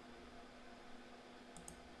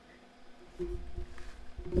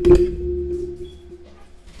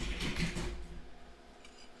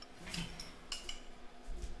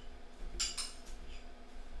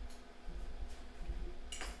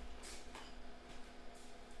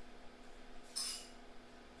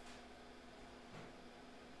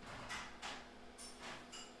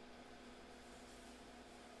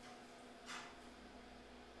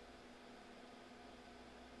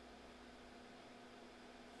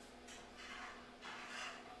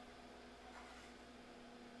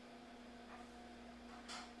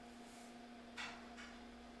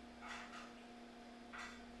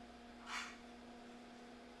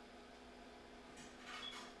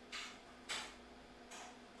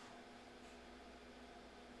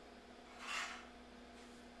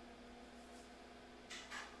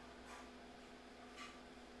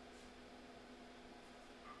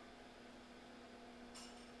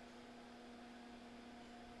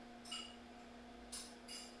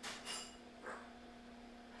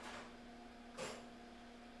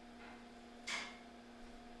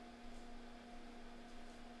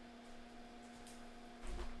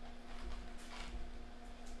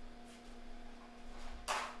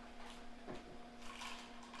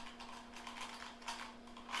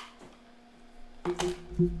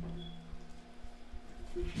 Immer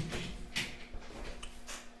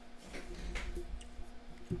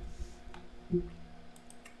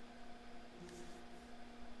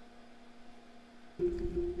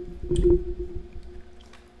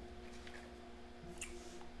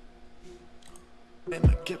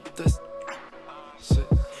gibt es Shit.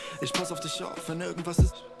 Ich pass auf dich auf, wenn irgendwas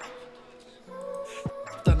ist.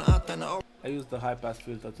 Deine Art, deine Augen. I used the high pass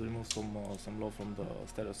filter to remove some low from the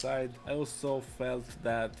stereo side. I also felt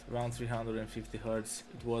that around 350 Hz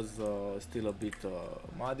it was still a bit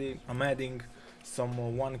muddy. I'm adding some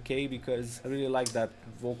 1K because I really like that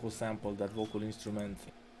vocal sample, that vocal instrument.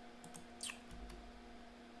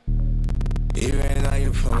 Even though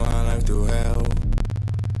you put my life through hell,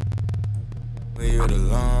 but you're the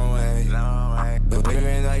long way. But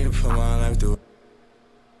even though you put my life through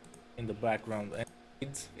In the background, and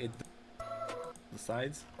it the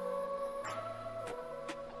sides.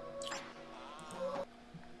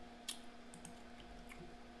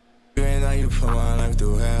 Even though you put my life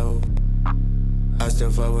through hell, I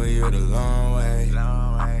still fuck with you the long way.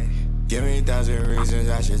 Give me 1,000 reasons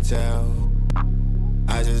I should tell.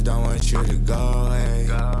 I just don't want you to go away.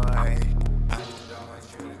 I just don't want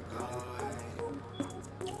you to go away.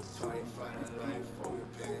 25 to life, what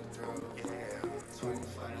we've been through.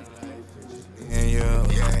 25 to life, it's just me and you.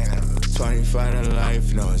 25 to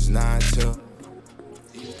life, no it's not too.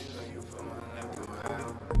 Even though you put my life through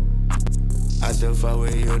hell, I still fuck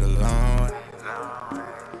with you the long way.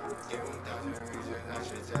 Give me 1,000 reasons I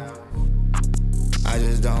should tell. I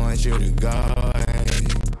just don't want you to go away.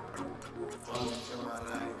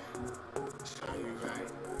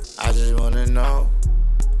 I just wanna know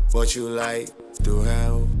what you like through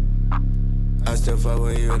hell. I still fuck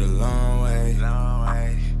with you the long way.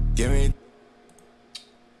 Give me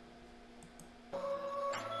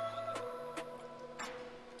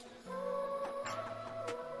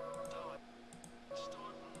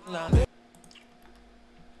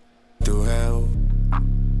through hell.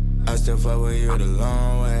 I still fuck with you the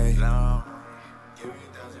long way. Give me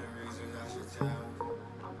 1,000 reasons I should tell.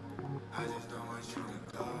 I just don't want you to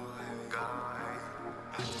go away.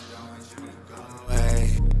 I just don't want you to go away.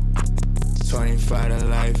 25 to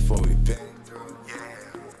life, what we been through.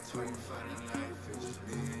 25 to life, it's just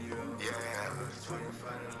me and you. 25 to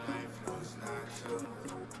life, no it's not true.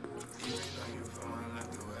 Even though you put my life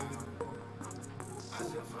through hell, I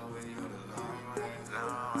still fuck with you the long way.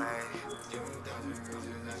 Give me 1,000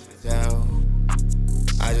 reasons I should tell.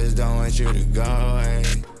 I just don't want you to go away.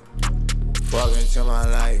 Walk into my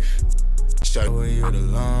life. Struggle with you the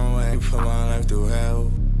long way. Put my life through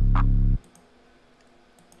hell.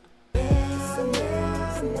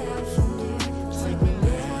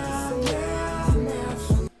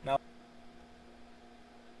 Now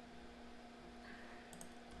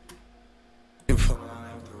You put my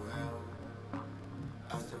life through hell.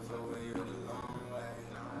 I still fuck with you the long way.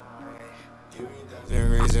 Give me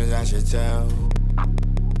 1,000 reasons I should tell.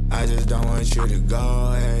 I just don't want you to go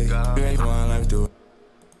away. You put my life through.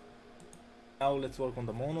 Now let's work on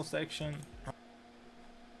the mono section.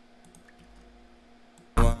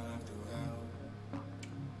 My life through hell.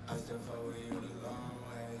 I still fuck with you the long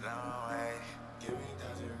way. Give me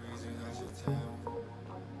 1,000 reasons I should tell.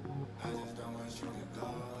 I just don't want you to go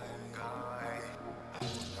away. I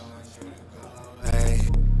just don't want you to go away.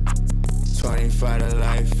 25 to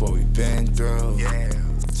life, what we been through.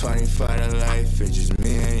 25 to life, it's just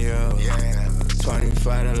me and you.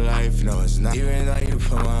 25 to life, no it's not. Even though you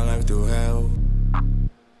put my life through hell.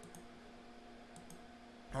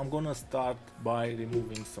 I'm gonna start by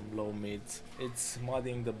removing some low mids. It's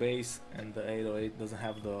muddying the bass and the 808 doesn't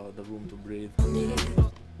have the room to breathe.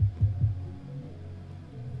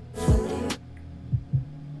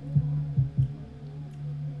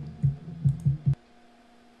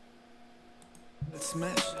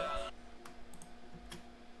 Smash.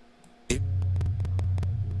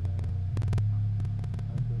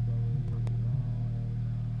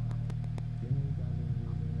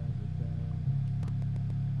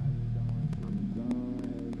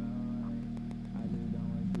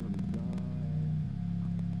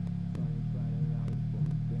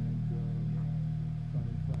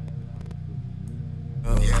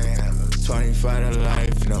 Yeah, 25 to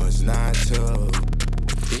life, no it's not too.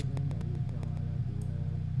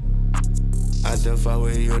 I still fuck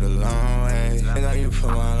with you the long way. And now you put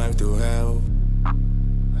my life through hell.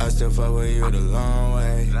 I still fuck with you the long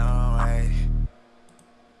way.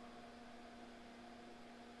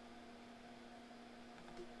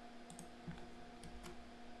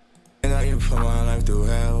 And now you put my life through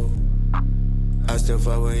hell. I still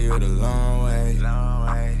fuck with you the long way.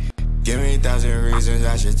 Give me 1,000 reasons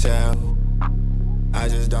I should tell. I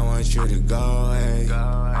just don't want you to go, hey.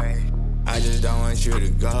 I just don't want you to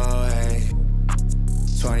go, hey.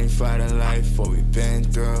 25 to life, what we been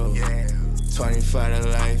through. 25 to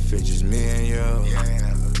life, it's just me and you.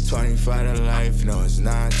 25 to life, no it's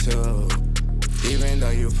not two. Even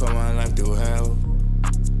though you put my life through hell.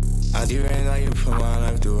 Even though you put my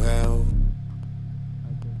life through hell.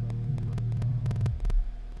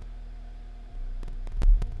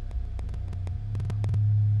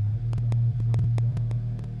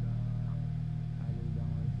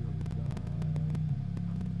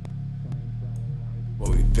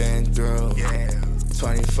 What we been through.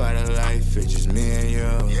 25 to life, it's just me and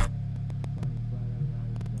you.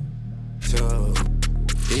 Two.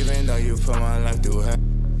 Even though you put my life through hell.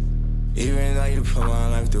 Even though you put my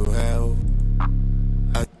life through hell.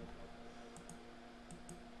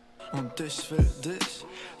 Und ich will dich.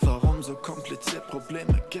 Warum so kompliziert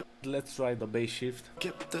Probleme Let's try the bass shift.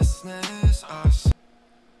 gibt es nicht.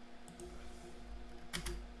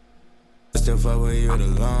 Still fuck with you the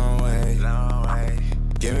long way.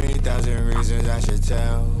 Give me 1,000 reasons I should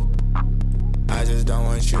tell. I just don't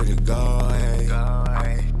want you to go, hey.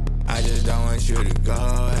 I just don't want you to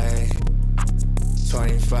go, hey.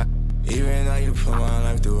 25, even though you put my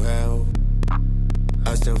life through hell.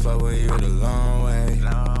 I still fuck with you the long way.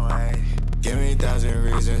 Give me 1,000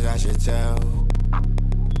 reasons I should tell.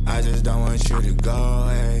 I just don't want you to go,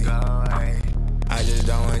 hey. I just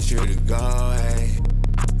don't want you to go, hey.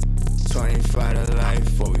 25 to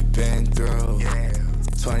life, what we been through.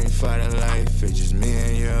 25 to life, it's just me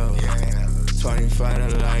and you.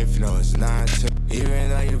 25 to life, no it's not two. Even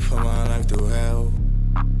though you put my life through hell.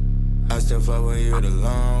 I still fuck with you the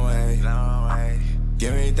long way.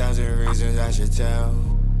 Give me 1,000 reasons I should tell.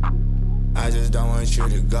 I just don't want you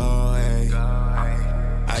to go, hey.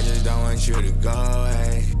 I just don't want you to go,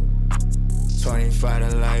 hey.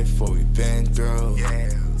 25 to life, what we been through.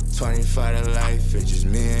 25 to life, it's just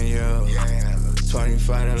me and you.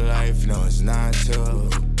 25 to life, no it's not two.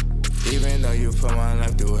 Even though you put my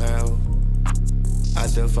life through hell. I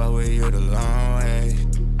still fuck with you the long way.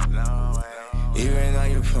 Even though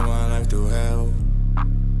you put my life through hell.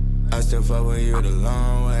 I still fuck with you the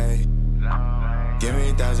long way. Give me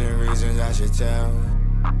 1,000 reasons I should tell.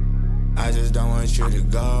 I just don't want you to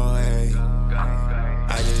go, hey.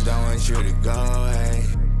 I just don't want you to go, hey.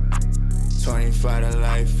 25 to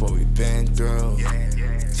life, what we been through.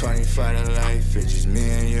 25 to life, it's just me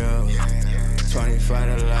and you.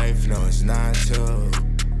 25 to life, no it's not two.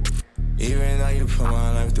 Even though you put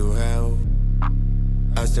my life through hell.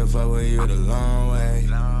 I still fuck with you the long way.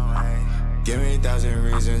 Give me 1,000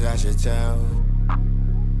 reasons I should tell.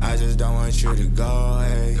 I just don't want you to go,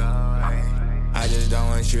 hey. I just don't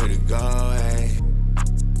want you to go, hey.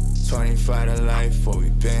 25 to life, what we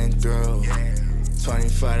been through.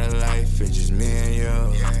 25 to life, it's just me and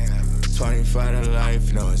you. 25 to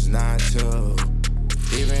life, no it's not two.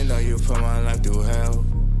 Even though you put my life through hell.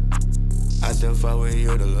 I still fuck with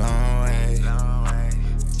you the long way.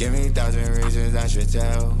 Give me 1,000 reasons I should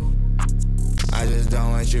tell. I just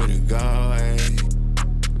don't want you to go, hey.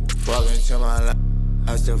 Walk into my life.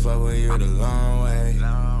 I still fuck with you the long way.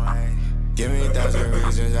 Give me 1,000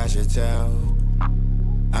 reasons I should tell.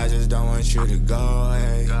 I just don't want you to go,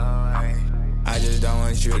 hey. I just don't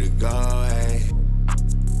want you to go, hey.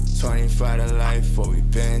 25 to life, what we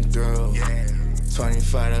been through.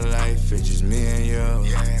 25 to life, it's just me and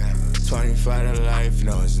you. 25 to life,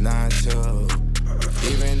 no it's not two.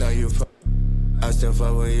 Even though you I still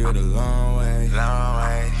fuck with you the long way.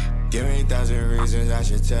 Give me 1,000 reasons I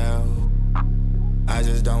should tell. I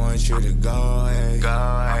just don't want you to go, hey.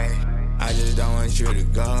 I just don't want you to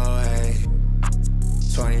go, hey.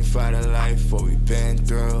 25 to life, what we been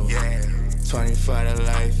through. 25 to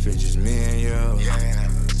life, it's just me and you.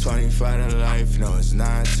 25 to life, no it's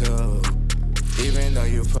not two. Even though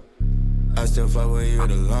you I still fuck with you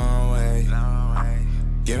the long way.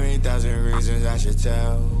 Give me 1,000 reasons I should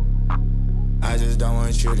tell. I just don't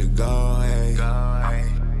want you to go, hey.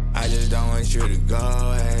 I just don't want you to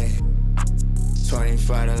go, hey.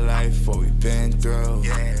 25 to life, what we been through.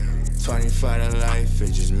 25 to life,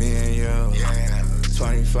 it's just me and you.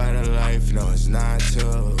 25 to life, no it's not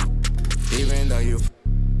two. Even though you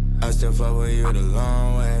I still fuck with you the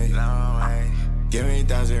long way. Give me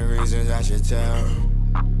 1,000 reasons I should tell.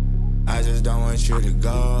 I just don't want you to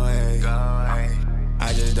go, hey.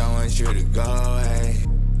 I just don't want you to go, hey.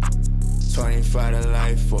 25 to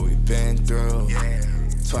life, what we been through.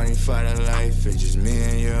 25 to life, it's just me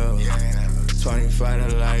and you. 25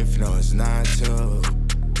 to life, no it's not two.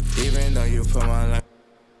 Even though you put my life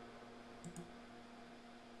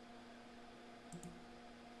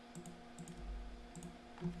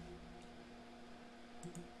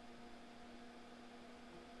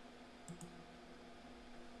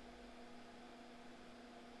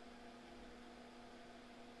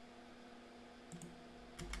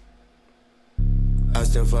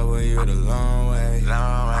still fuck with you the long way.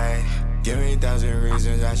 Give me 1,000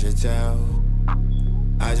 reasons I should tell.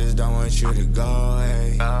 I just don't want you to go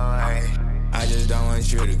away. I just don't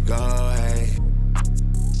want you to go away.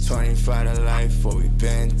 25 to life, what we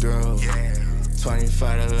been through.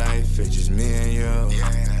 25 to life, it's just me and you.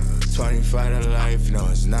 25 to life, no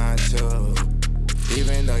it's not too.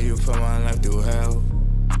 Even though you put my life through hell,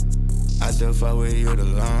 I still fuck with you the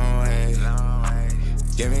long way.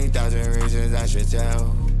 Give me 1,000 reasons I should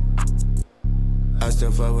tell. I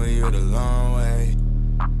still fuck with you the long way.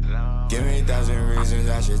 Give me 1,000 reasons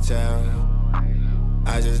I should tell.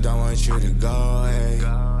 I just don't want you to go away.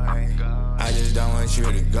 I just don't want you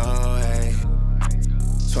to go away.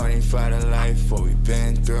 25 to life, what we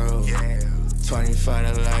been through.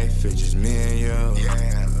 25 to life, it's just me and you.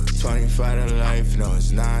 25 to life, no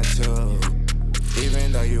it's not too.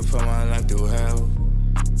 Even though you put my life through hell,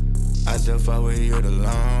 I still fuck with you the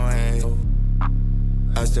long way.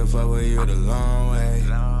 I still fuck with you the long way.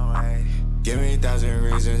 Give me 1,000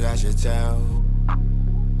 reasons I should tell.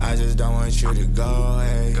 I just don't want you to go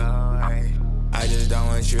away. I just don't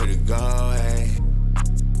want you to go away.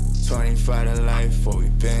 25 to life, what we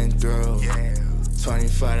been through.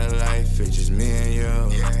 25 to life, it's just me and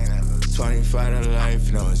you. 25 to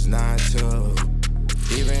life, no it's not too.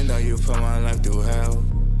 Even though you put my life through hell,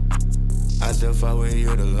 I still fuck with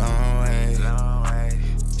you the long way.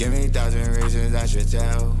 Give me 1,000 reasons I should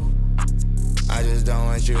tell. I just don't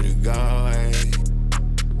want you to go away.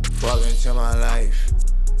 Walk into my life,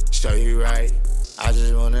 show you right. I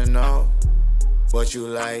just wanna know what you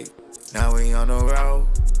like. Now we on the road,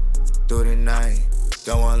 through the night.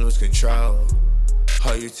 Don't wanna lose control,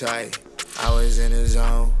 hold you tight. I was in the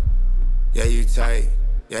zone, yeah you tight.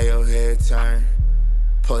 Yeah your head turn,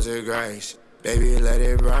 pose grace. Baby let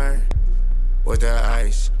it burn, with the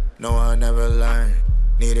ice. No one ever learn,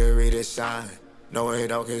 need to read a sign. No it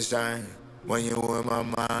don't concern, when you in my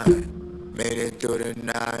mind. Made it through the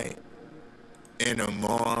night, in the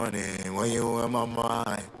morning. When you in my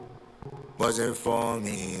mind, wasn't for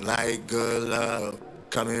me. Like good love,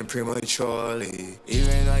 coming prematurely.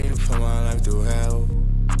 Even though you put my life through hell,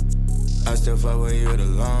 I still fuck with you the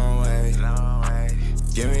long way.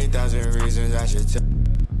 Give me 1,000 reasons I should tell.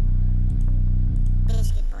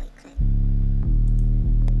 Biscuit boy clip.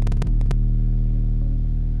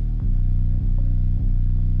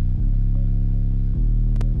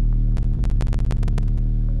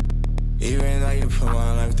 Even though you put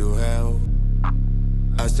my life through hell,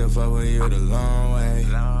 I still fuck with you the long way.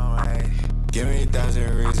 Give me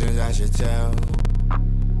 1,000 reasons I should tell.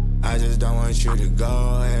 I just don't want you to go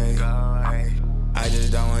away. I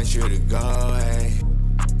just don't want you to go away.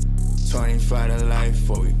 25 to life,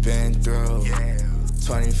 what we been through.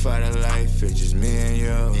 25 to life, it's just me and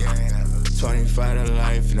you. 25 to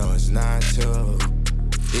life, no it's not too.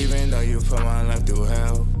 Even though you put my life through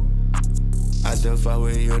hell, I still fuck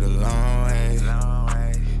with you the long way.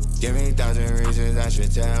 Give me 1,000 reasons I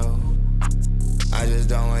should tell. I just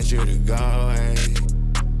don't want you to go away.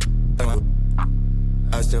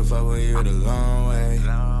 I still fuck with you the long way.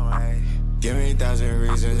 Give me 1,000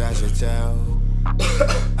 reasons I should tell.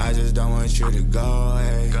 I just don't want you to go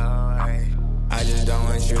away. I just don't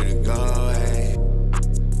want you to go away.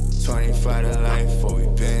 25 to life, what we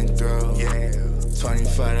been through.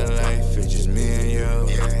 25 to life, it's just me and you.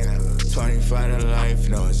 25 to life,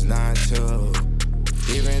 no it's not too.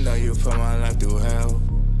 Even though you put my life through hell,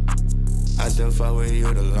 I still fuck with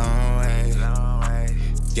you the long way.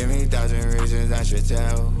 Give me 1,000 reasons I should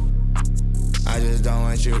tell. I just don't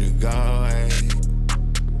want you to go away.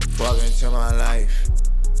 Walk into my life,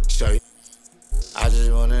 show you. I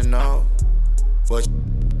just wanna know what you.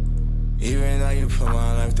 Even though you put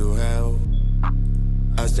my life through hell,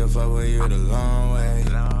 I still fuck with you the long way.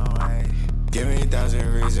 Give me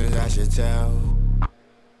 1,000 reasons I should tell.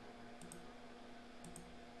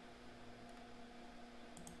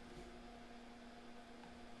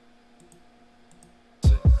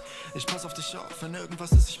 Ich pass auf dich auf, wenn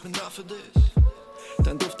irgendwas ist, ich bin da für dich.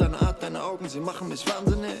 Dein Duft, deine Art, deine Augen, sie machen mich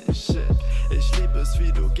wahnsinnig. Shit. Ich liebe es,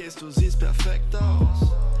 wie du gehst, du siehst perfekt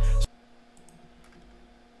aus.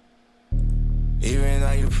 Even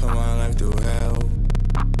though you put my life through hell,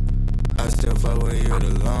 I still fuck with you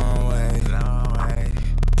the long way.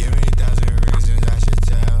 Give me 1,000 reasons I should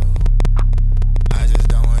tell. I just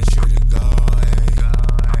don't want you to go away.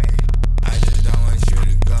 I just don't want you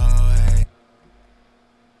to go away.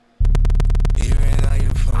 Even though you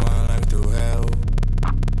put my life through hell,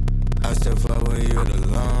 I still fuck with you the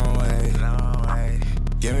long way.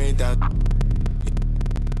 Give me 1,000.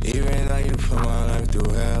 Even though you put my life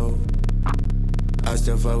through hell, I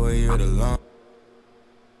still fuck with you the long.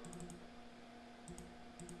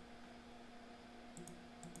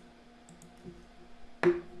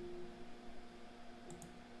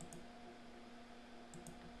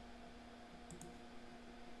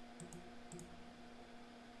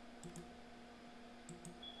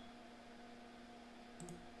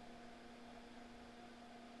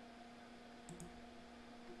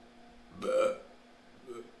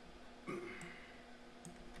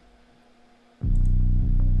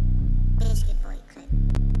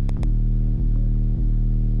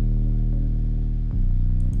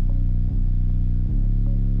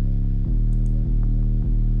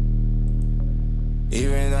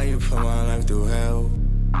 put my life through hell,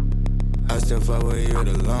 I still fuck with you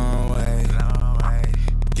the long way.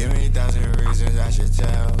 Give me 1,000 reasons I should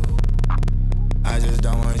tell. I just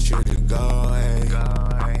don't want you to go, hey.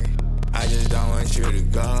 I just don't want you to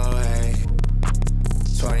go, hey.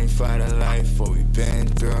 25 to life, what we been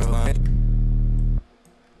through.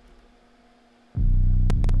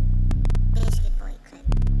 Biscuit boy clip.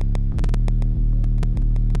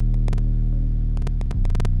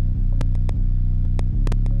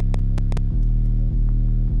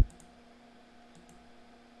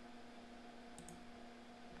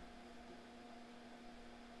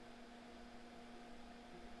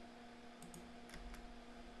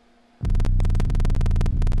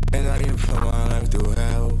 And now you put my life through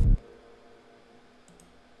hell.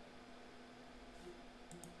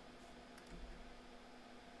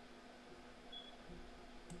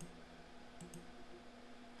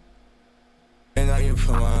 And now you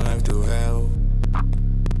put my life through hell,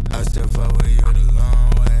 I still fuck with you the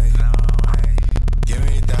long way. Give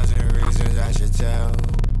me 1,000 reasons I should tell.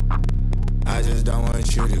 I just don't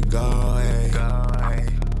want you to go, hey.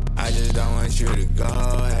 I just don't want you to go,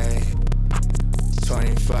 hey.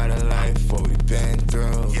 25 to life, what we been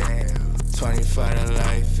through. 25 to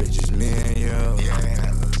life, it's just me and you.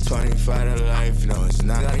 25 to life, no it's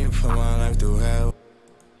not. Now you put my life through hell.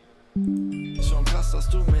 Schon krass, dass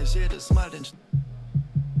du mich jedes Mal den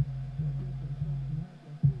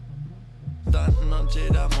Standen und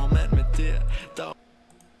jeder Moment mit dir.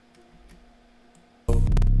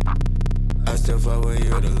 I still fuck with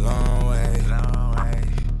you the long way.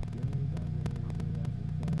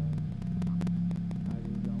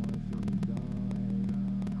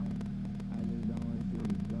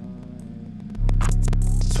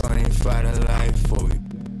 25 to life, what we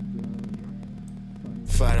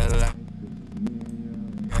fight to life.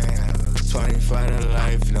 25 to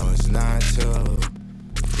life, no it's not too.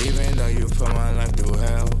 Even though you put my life through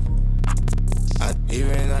hell,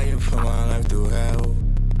 even though you put my life through hell,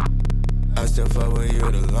 I still fuck with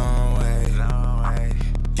you the long way.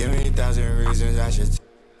 Give me 1,000 reasons I should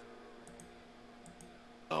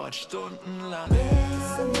Dauert stundenlang.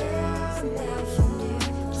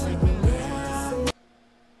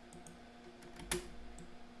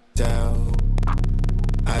 tell.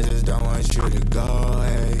 I just don't want you to go,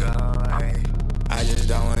 hey. I just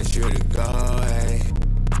don't want you to go, hey.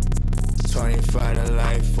 25 to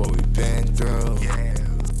life, what we been through.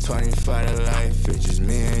 25 to life, it's just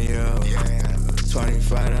me and you.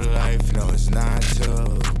 25 to life, no it's not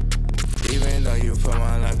too. Even though you put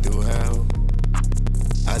my life through hell,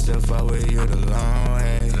 I still fuck with you the long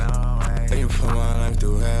way. You put my life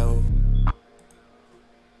through hell.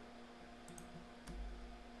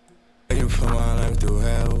 You put my life through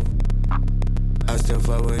hell, I still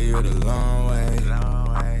fuck with you the long way.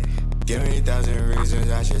 Give me 1,000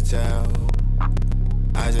 reasons I should tell.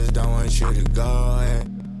 I just don't want you to go, hey.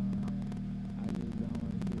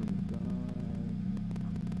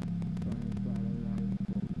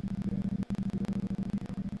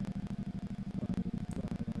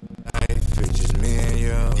 Life, it's just me and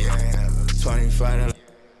you. 25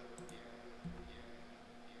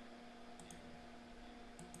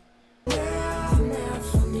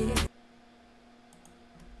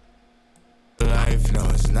 to life, no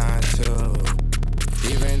it's not too.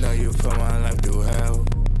 Even though you put my life through hell,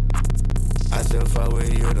 I still fuck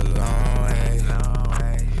with you the long way.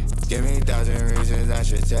 Give me 1,000 reasons I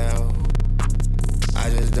should tell. I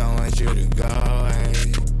just don't want you to go,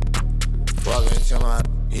 hey. Walk into my,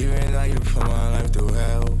 even though you put my life through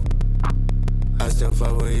hell, I still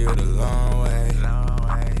fuck with you the long way.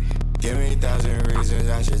 Give me 1,000 reasons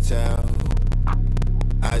I should tell.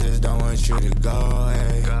 I just don't want you to go,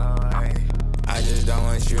 hey. I just don't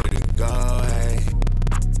want you to go, hey.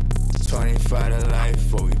 25 to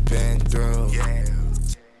life, what we been through.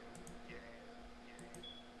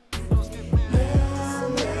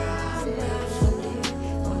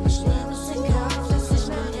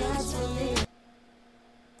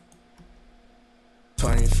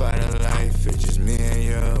 25 to life, it's just me and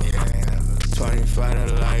you. 25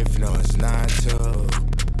 to life, no it's not too.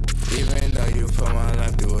 Even though you put my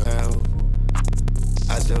life through hell,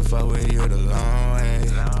 I still fuck with you the long way.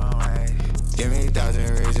 Give me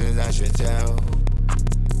 1,000 reasons I should tell.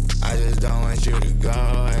 I just don't want you to go,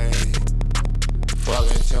 hey. Walk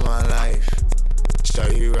into my life, show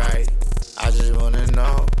you right. I just wanna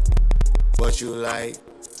know what you like.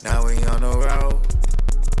 Now we on the road,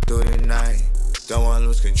 through the night. Don't wanna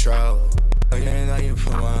lose control. Even though you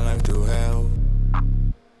put my life through hell.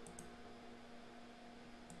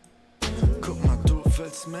 Guck mal, du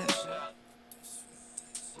willst mich.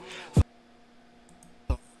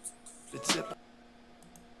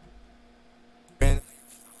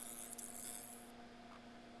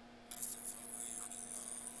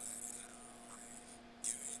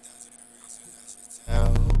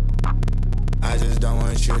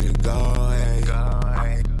 you to go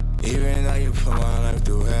away. Even though you put my life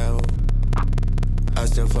through hell, I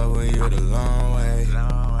still fuck with you the long way.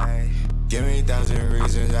 Give me 1,000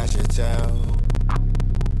 reasons I should tell.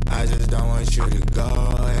 I just don't want you to go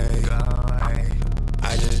away.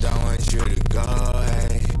 I just don't want you to go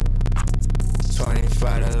away.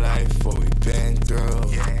 25 to life, what we been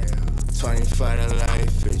through. 25 to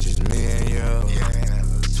life, it's just me and you.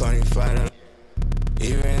 25 to life.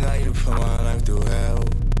 Even though you put my life through hell,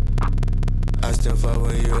 I still fuck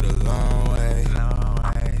with you the long way.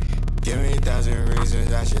 Give me 1,000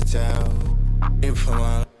 reasons I should tell. You put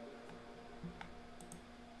my life.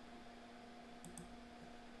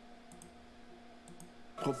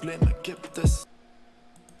 Probleme gibt es.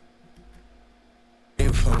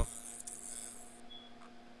 You put my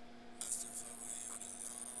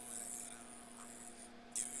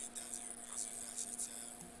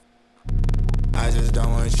I just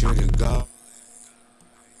don't want you to go.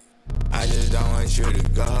 I just don't want you to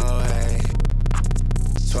go away.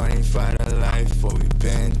 25 to life, what we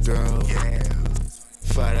been through.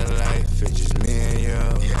 5 to life, it's just me and you.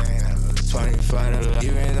 25 to life,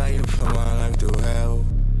 even though you put my life through hell.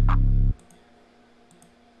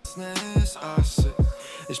 Nicht Asche.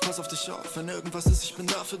 Ich pass auf dich auf, wenn irgendwas ist, ich bin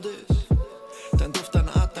da für dich. Dein Duft,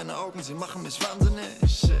 deine Art, deine Augen, sie machen mich wahnsinnig.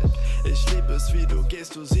 Shit. Ich liebe es, wie du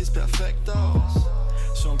gehst, du siehst perfekt aus.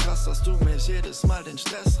 Schon krass, dass du mich jedes Mal den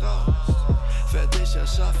Stress rauchst. Wer dich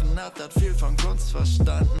erschaffen hat, hat viel von Kunst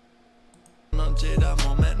verstanden. Und jeder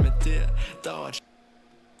Moment mit dir dauert.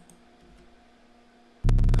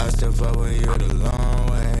 I still fuck with you the long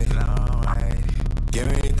way. Give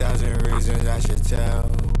me 1,000 reasons I should tell.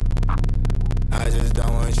 I just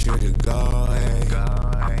don't want you to go away.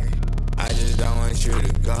 I just don't want you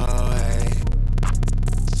to go away.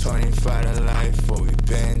 25 to life, what we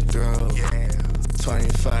been through.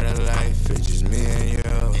 25 to life, it's just me and you.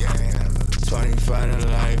 25 to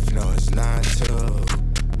life, no it's not two.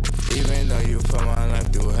 Even though you put my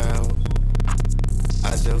life through hell,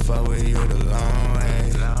 I still fuck with you the long way.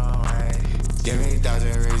 Give me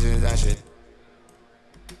 1,000 reasons I should.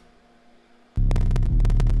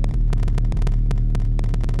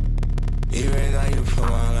 Even though you put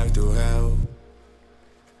my life through hell.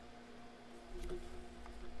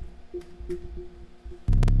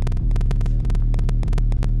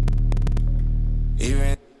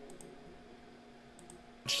 Even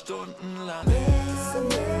Stundenlang.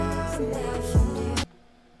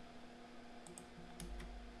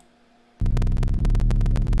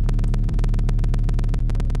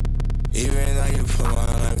 Even though you put my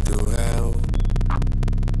life through hell,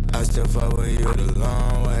 I still fuck with you the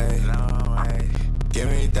long way. Give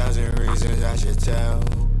me 1,000 reasons I should tell.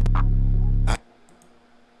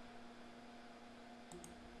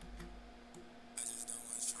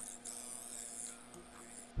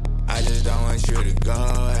 I just don't want you to go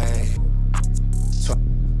away.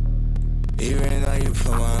 Even though you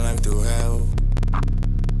put my life through hell,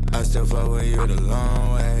 I still fuck with you the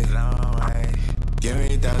long way. Give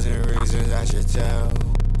me 1,000 reasons I should tell.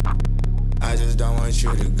 I just don't want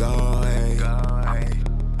you to go away.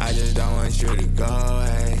 I just don't want you to go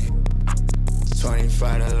away.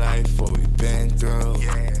 25 to life, what we been through.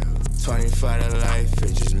 25 to life,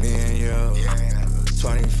 it's just me and you.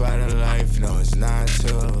 25 to life, no it's not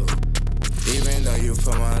two. Even though you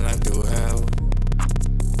put my life through hell,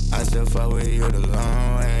 I still fuck with you the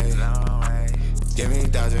long way. Give me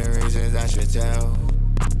 1,000 reasons I should tell.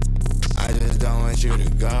 I just don't want you to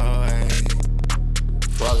go away.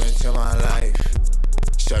 Walk into my life,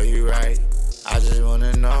 show you right. I just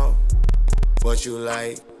wanna know what you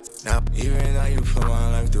like. Now, even though you put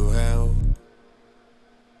my life through hell,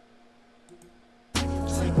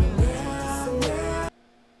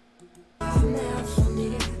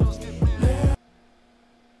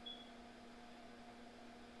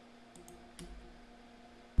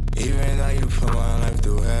 even though you put my life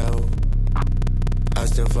through hell, I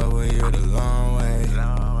still fuck with you the long way.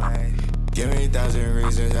 Give me 1,000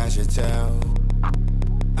 reasons I should tell.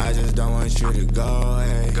 I just don't want you to go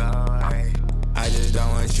away. I just don't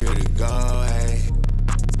want you to go away.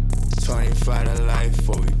 25 to life,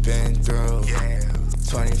 what we been through.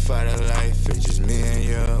 25 to life, it's just me and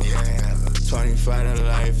you. 25 to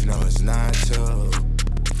life, no it's not two.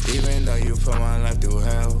 Even though you put my life through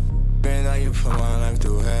hell, even though you put my life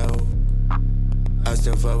through hell, I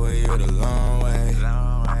still fuck with you the long way.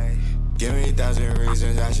 Give me 1,000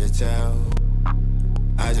 reasons I should tell.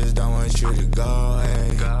 I just don't want you to go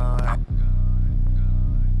away.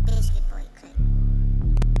 Biscuit Boy Clip.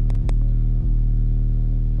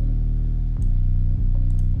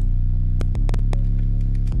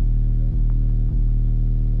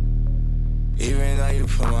 Even though you you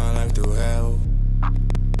put my life through hell,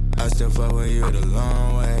 I still fuck with you the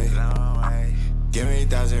long way. Give me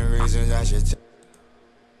 1,000 reasons I should tell.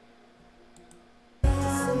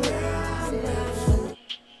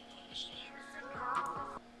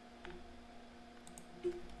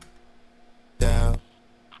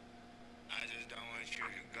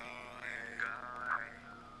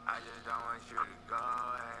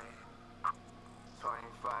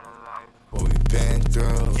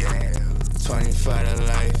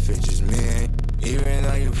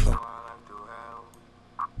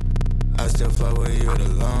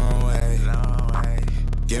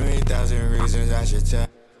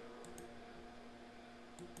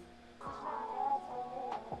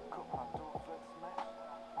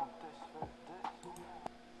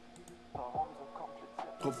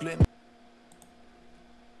 Problem.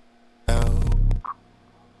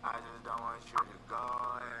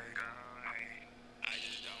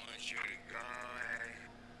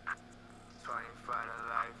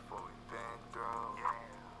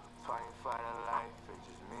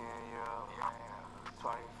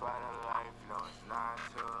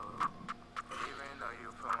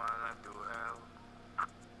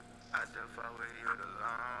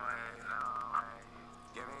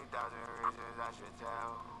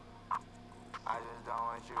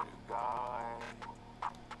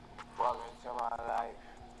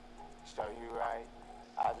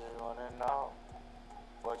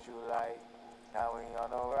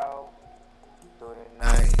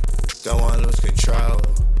 Don't wanna lose control.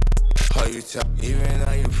 Hold you tight, even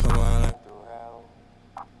though you put my life through hell.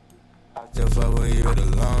 I still fuck with you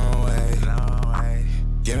the long way.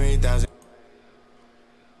 Give me 1,000.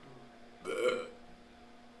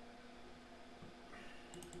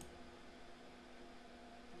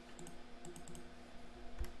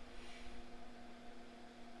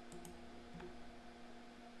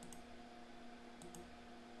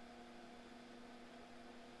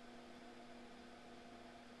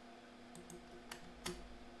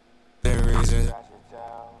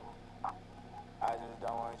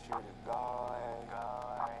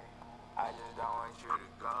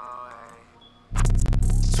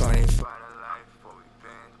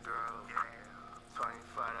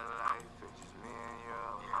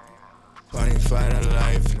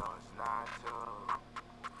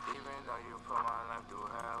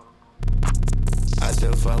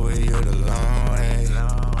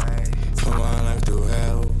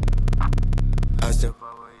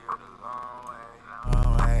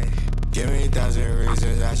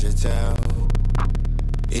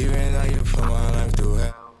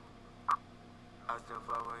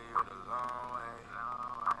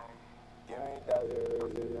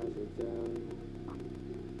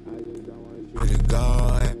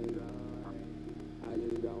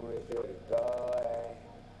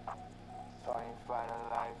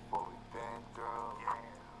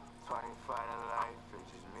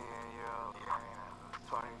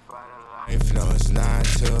 If no, it's not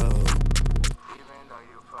too. Even though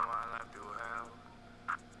you put my life through hell,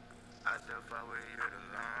 I still fuck with you the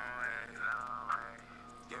long way.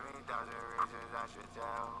 Give me 1,000 reasons I should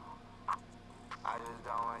tell. I just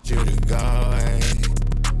don't want you to go away.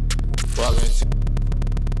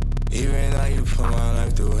 Even though you put my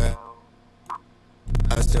life through hell,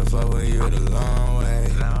 I still fuck with you the long way.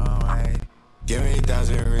 Give me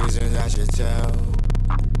 1,000 reasons I should tell.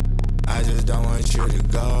 I just don't want you to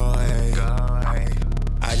go away.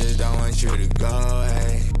 I just don't want you to go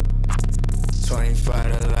away.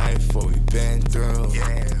 25 to life, what we've been through.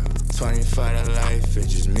 25 to life,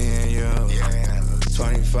 it's just me and you.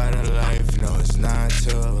 25 to life, no, it's not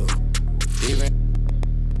too.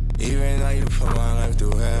 Even though you put my life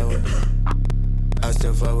through hell, I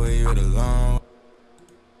still fuck with you the long.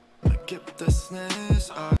 Gibt es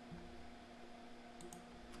nicht.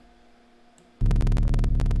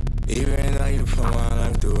 Even though you put my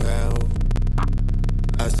life through hell,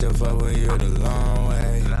 I still fuck with you the long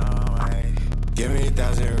way. Give me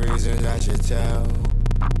 1,000 reasons I should tell.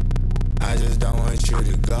 I just don't want you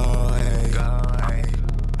to go away.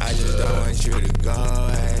 I just don't want you to go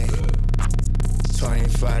away.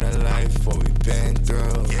 25 to life, what we've been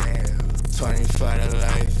through. 25 to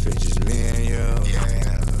life, it's just me and you.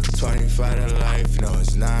 25 to life, no,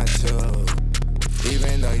 it's not too.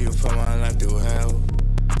 Even though you put my life through hell,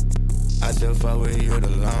 I still fuck with you the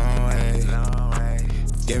long way.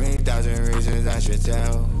 Give me 1,000 reasons I should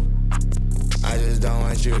tell. I just don't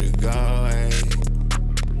want you to go away.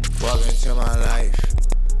 Walk into my life,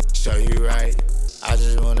 show you right. I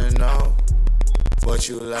just wanna know what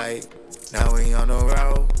you like. Now we on the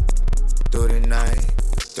road, through the night.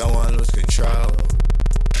 Don't wanna lose control.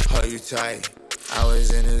 Hold you tight, I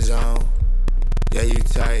was in the zone. Yeah, you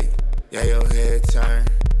tight, yeah, your head turn.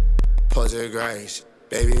 Pose grace,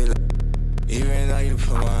 baby. Even though you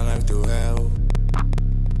put my life through hell,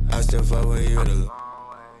 I still fuck with you the long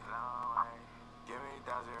way. Give me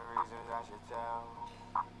 1,000 reasons I should tell.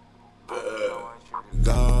 I just don't want you to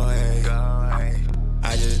go away.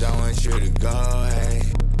 I just don't want you to go away.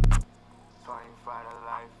 25 to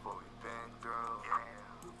life, what we been through.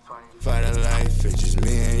 25 to life, it's just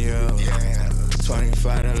me and you.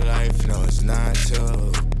 25 to life, no it's not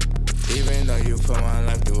too. Even though you put my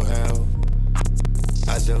life through hell,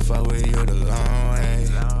 I still fuck with you the long way.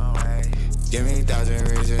 Give me 1,000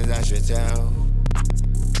 reasons I should tell.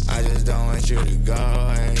 I just don't want you to go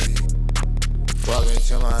away. Walk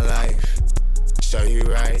into my life, show you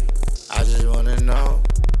right. I just wanna know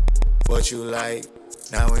what you like.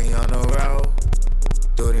 Now we on the road,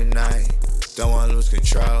 through the night. Don't wanna lose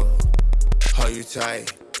control. Hold you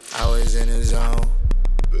tight, I was in the zone.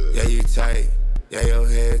 Yeah, you tight, yeah, your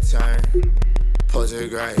head turn. Pose a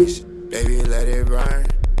grace, baby, let it burn.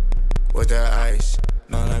 With the ice,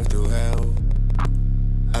 no life through hell.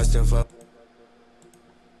 I still fuck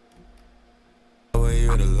with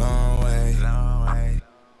you the long way.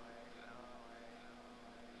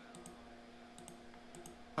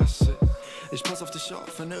 Ich pass auf dich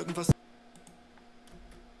auf, wenn irgendwas.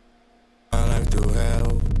 My life through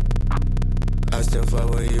hell, I still fuck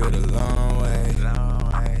with you the long way.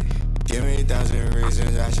 Give me 1,000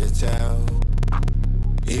 reasons I should tell.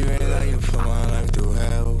 Even though you put my life through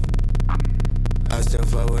hell, I still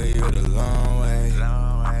fuck with you the long way.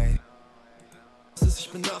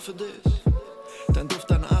 Ich bin da für dich. Dein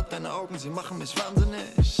Duft, deine Art, deine Augen, sie machen mich wahnsinnig.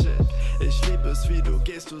 Shit. Ich liebe es, wie du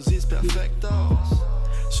gehst, du siehst perfekt aus.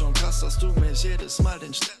 Schon krass, dass du mir jedes Mal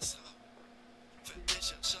den Stress raus. Für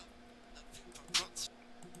dich erschaffen, von Gott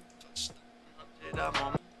verstanden. Und jeder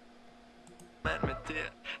Moment mit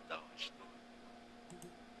dir dauert Stunden.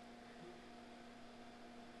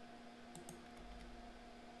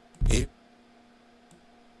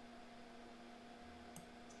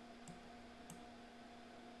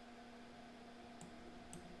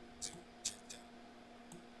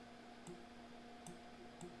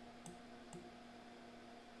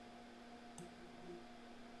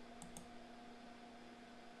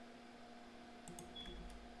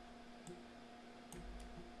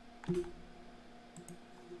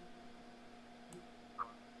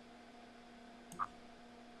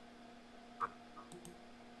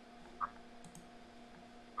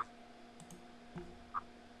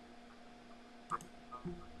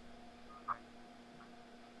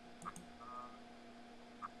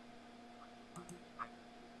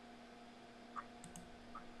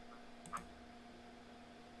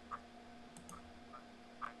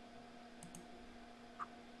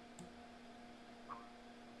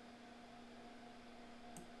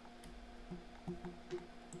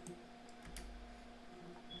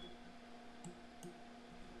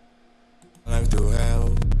 Life through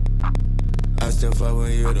hell, I still fuck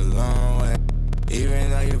with you the long way. Even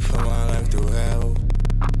though you put my life through hell,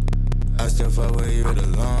 I still fuck with you the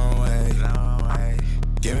long way.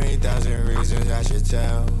 Give me 1,000 reasons I should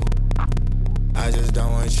tell. I just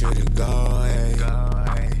don't want you to go away.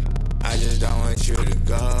 I just don't want you to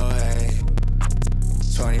go away.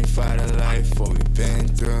 25 to life, what we been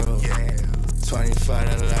through.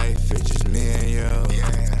 25 to life, it's just me and you.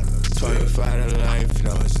 25 to life,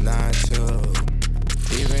 no it's not too.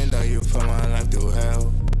 Even though you put my life through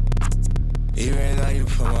hell, even though you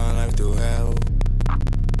put my life through hell,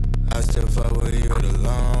 I still fuck with you the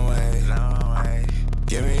long way.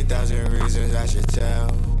 Give me 1,000 reasons I should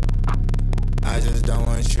tell. I just don't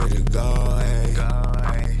want you to go away.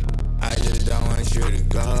 I just don't want you to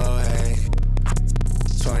go away.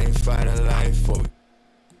 25 to life, what we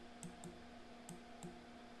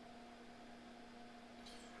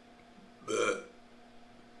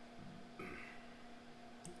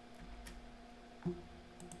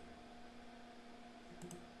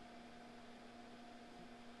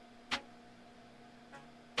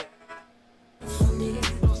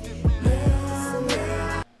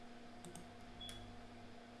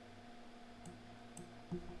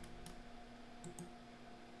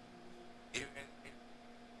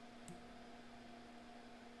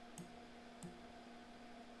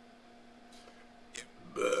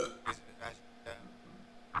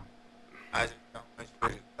I just don't want you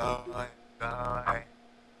to go away.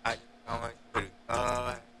 I just don't want you to go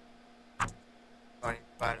away.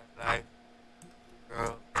 25 to life,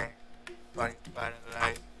 girl, 25 to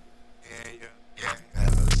life, yeah.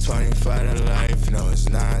 25 to life, no it's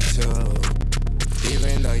not too.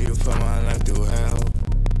 Even though you put my life through hell,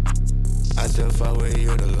 I still fuck with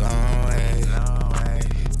you the long way.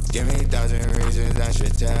 Give me 1,000 reasons I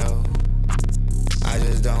should tell. I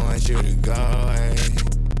just don't want you to go away.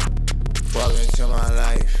 Walk into my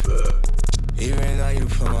life. Even though you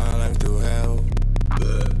put my life through hell,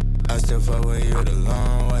 I still fuck with you the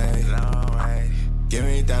long way. Give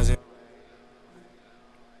me 1,000.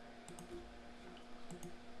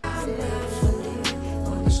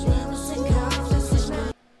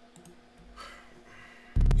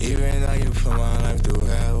 Even though you put my life through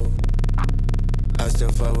hell, I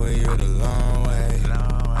still fuck with you the long way.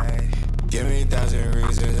 Give me 1,000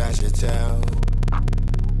 reasons I should tell.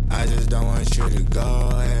 I just don't want you to go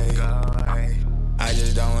away. I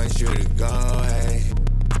just don't want you to go away.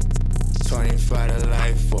 25 to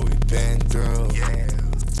life, what we been through.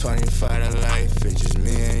 25 to life, it's just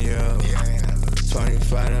me and you.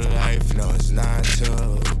 25 to life, no it's not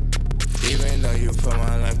too. Even though you put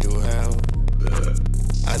my life through hell,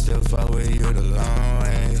 I still fuck with you the long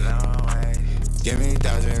way. Give me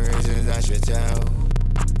 1,000 reasons I should tell.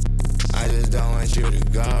 I just don't want you to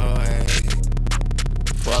go away.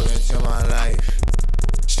 Walk into my life,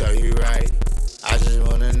 show you right. I just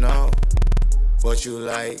wanna know what you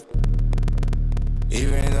like.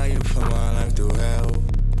 Even though you put my life through hell,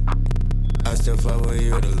 I still fuck with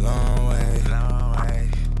you the long way.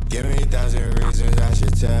 Give me 1,000 reasons I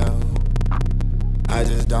should tell. I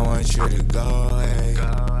just don't want you to go away.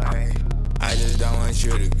 I just don't want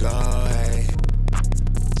you to go away.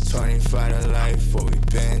 25 to life, what we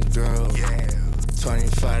been through.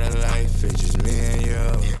 25 to life, it's just me and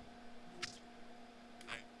you.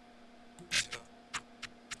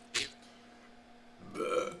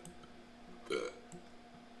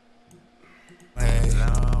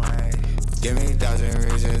 Give me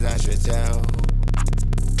 1,000 reasons I should tell.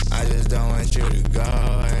 I just don't want you to go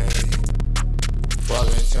away. Walk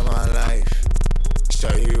into my life,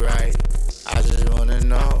 show you right. I just wanna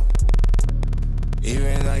know.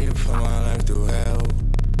 Even though you put my life through hell,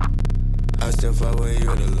 I still fuck with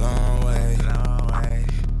you the long way.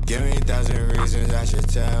 Give me 1,000 reasons I should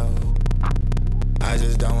tell. I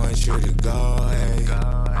just don't want you to go away.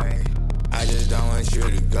 I just don't want you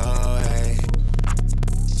to go away.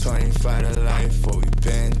 25 to life, what we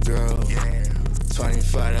been through.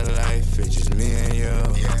 25 to life, it's just me and you.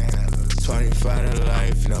 25 to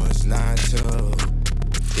life, no it's not too.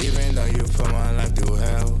 Even though you put my life through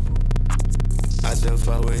hell, I still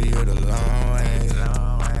fuck with you the long way.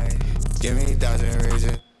 Give me 1,000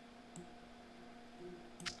 reasons.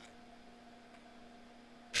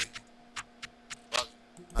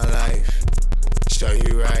 My life, show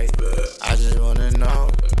you right. I just wanna know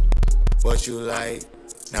what you like.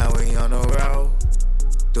 Now we on the road,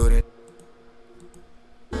 do the.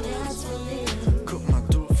 Guck mal,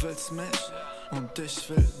 du willst mich und ich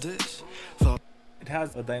will dich. It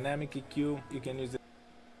has a dynamic EQ, you can use it.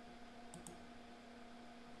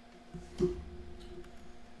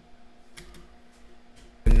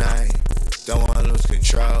 Night, don't wanna lose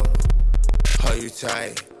control. Hold you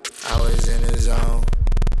tight, I was in the zone.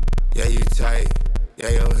 Yeah, you tight, yeah,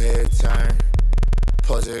 your head turn.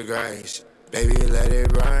 Pose a grace, baby, let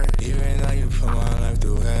it burn. Even though you put my life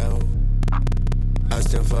through hell, I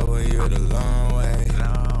still fuck with you the long way.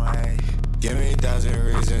 Give me 1,000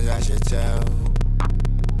 reasons I should tell.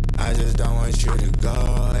 I just don't want you to go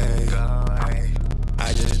away.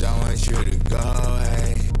 I just don't want you to go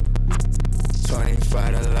away.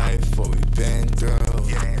 25 to life, what we been through.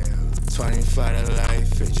 25 to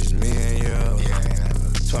life, it's just me and you.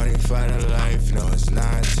 25 to life, no it's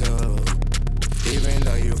not too. Even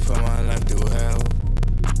though you put my life through hell,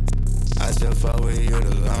 I still fuck with you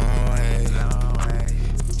the long way.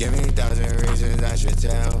 Give me 1,000 reasons I should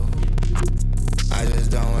tell. I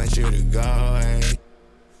just don't want you to go away.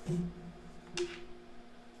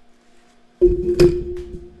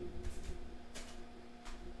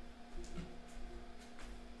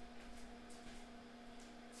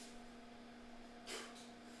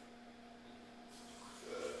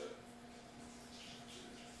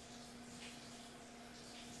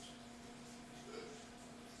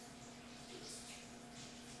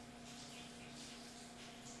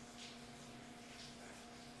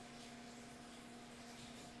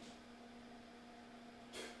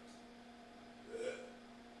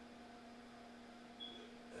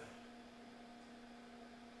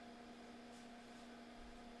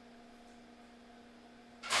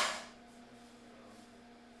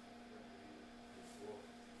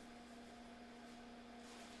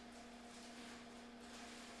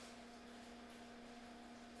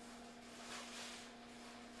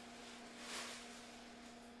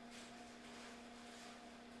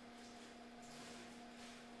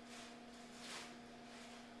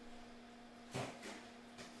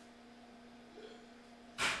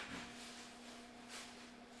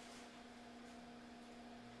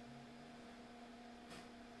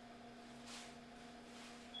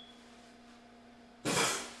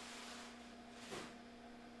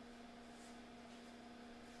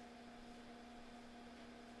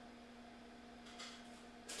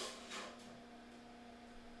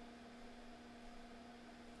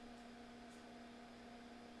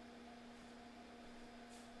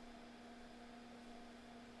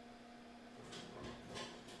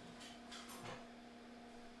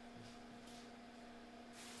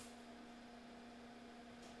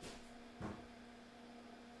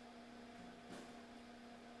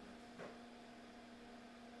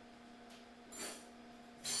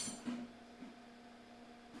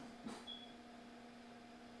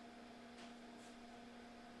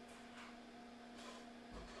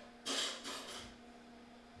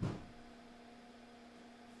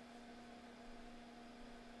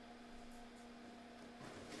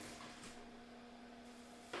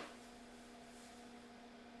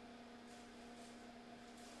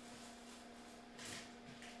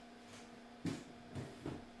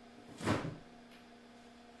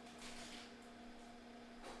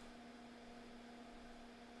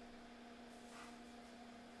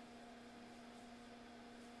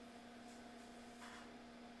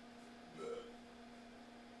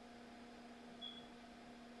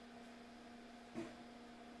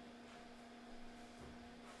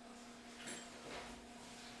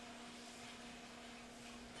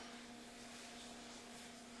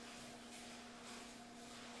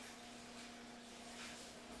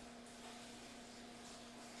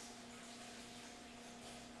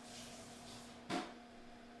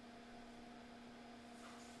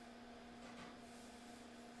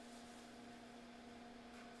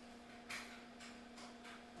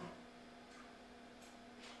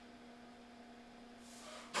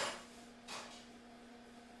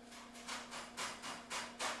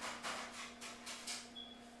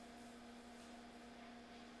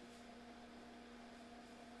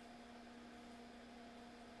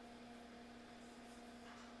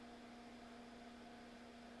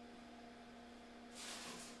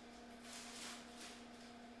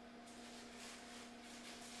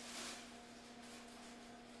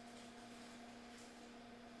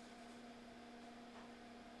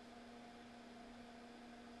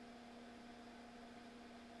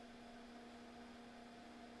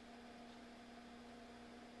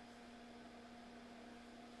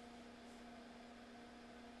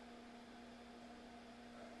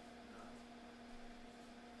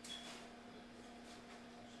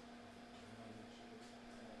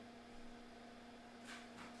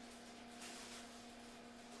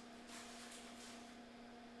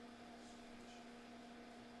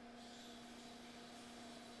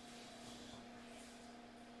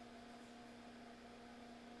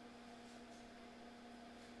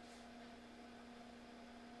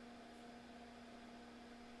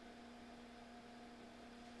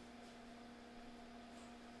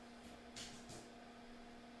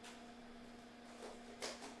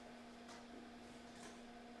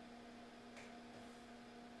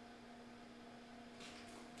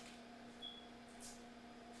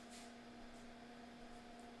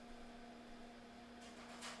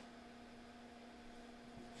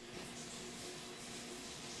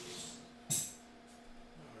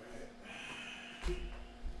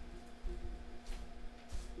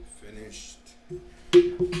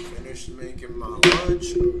 finished making my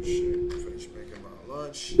lunch. Oh shit, finished making my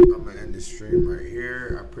lunch. I'm gonna end the stream right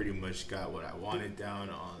here. I pretty much got what I wanted down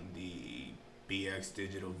on the BX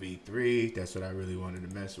Digital V3. That's what I really wanted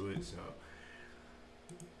to mess with. So,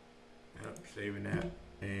 yep, saving that.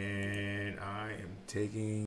 And I am taking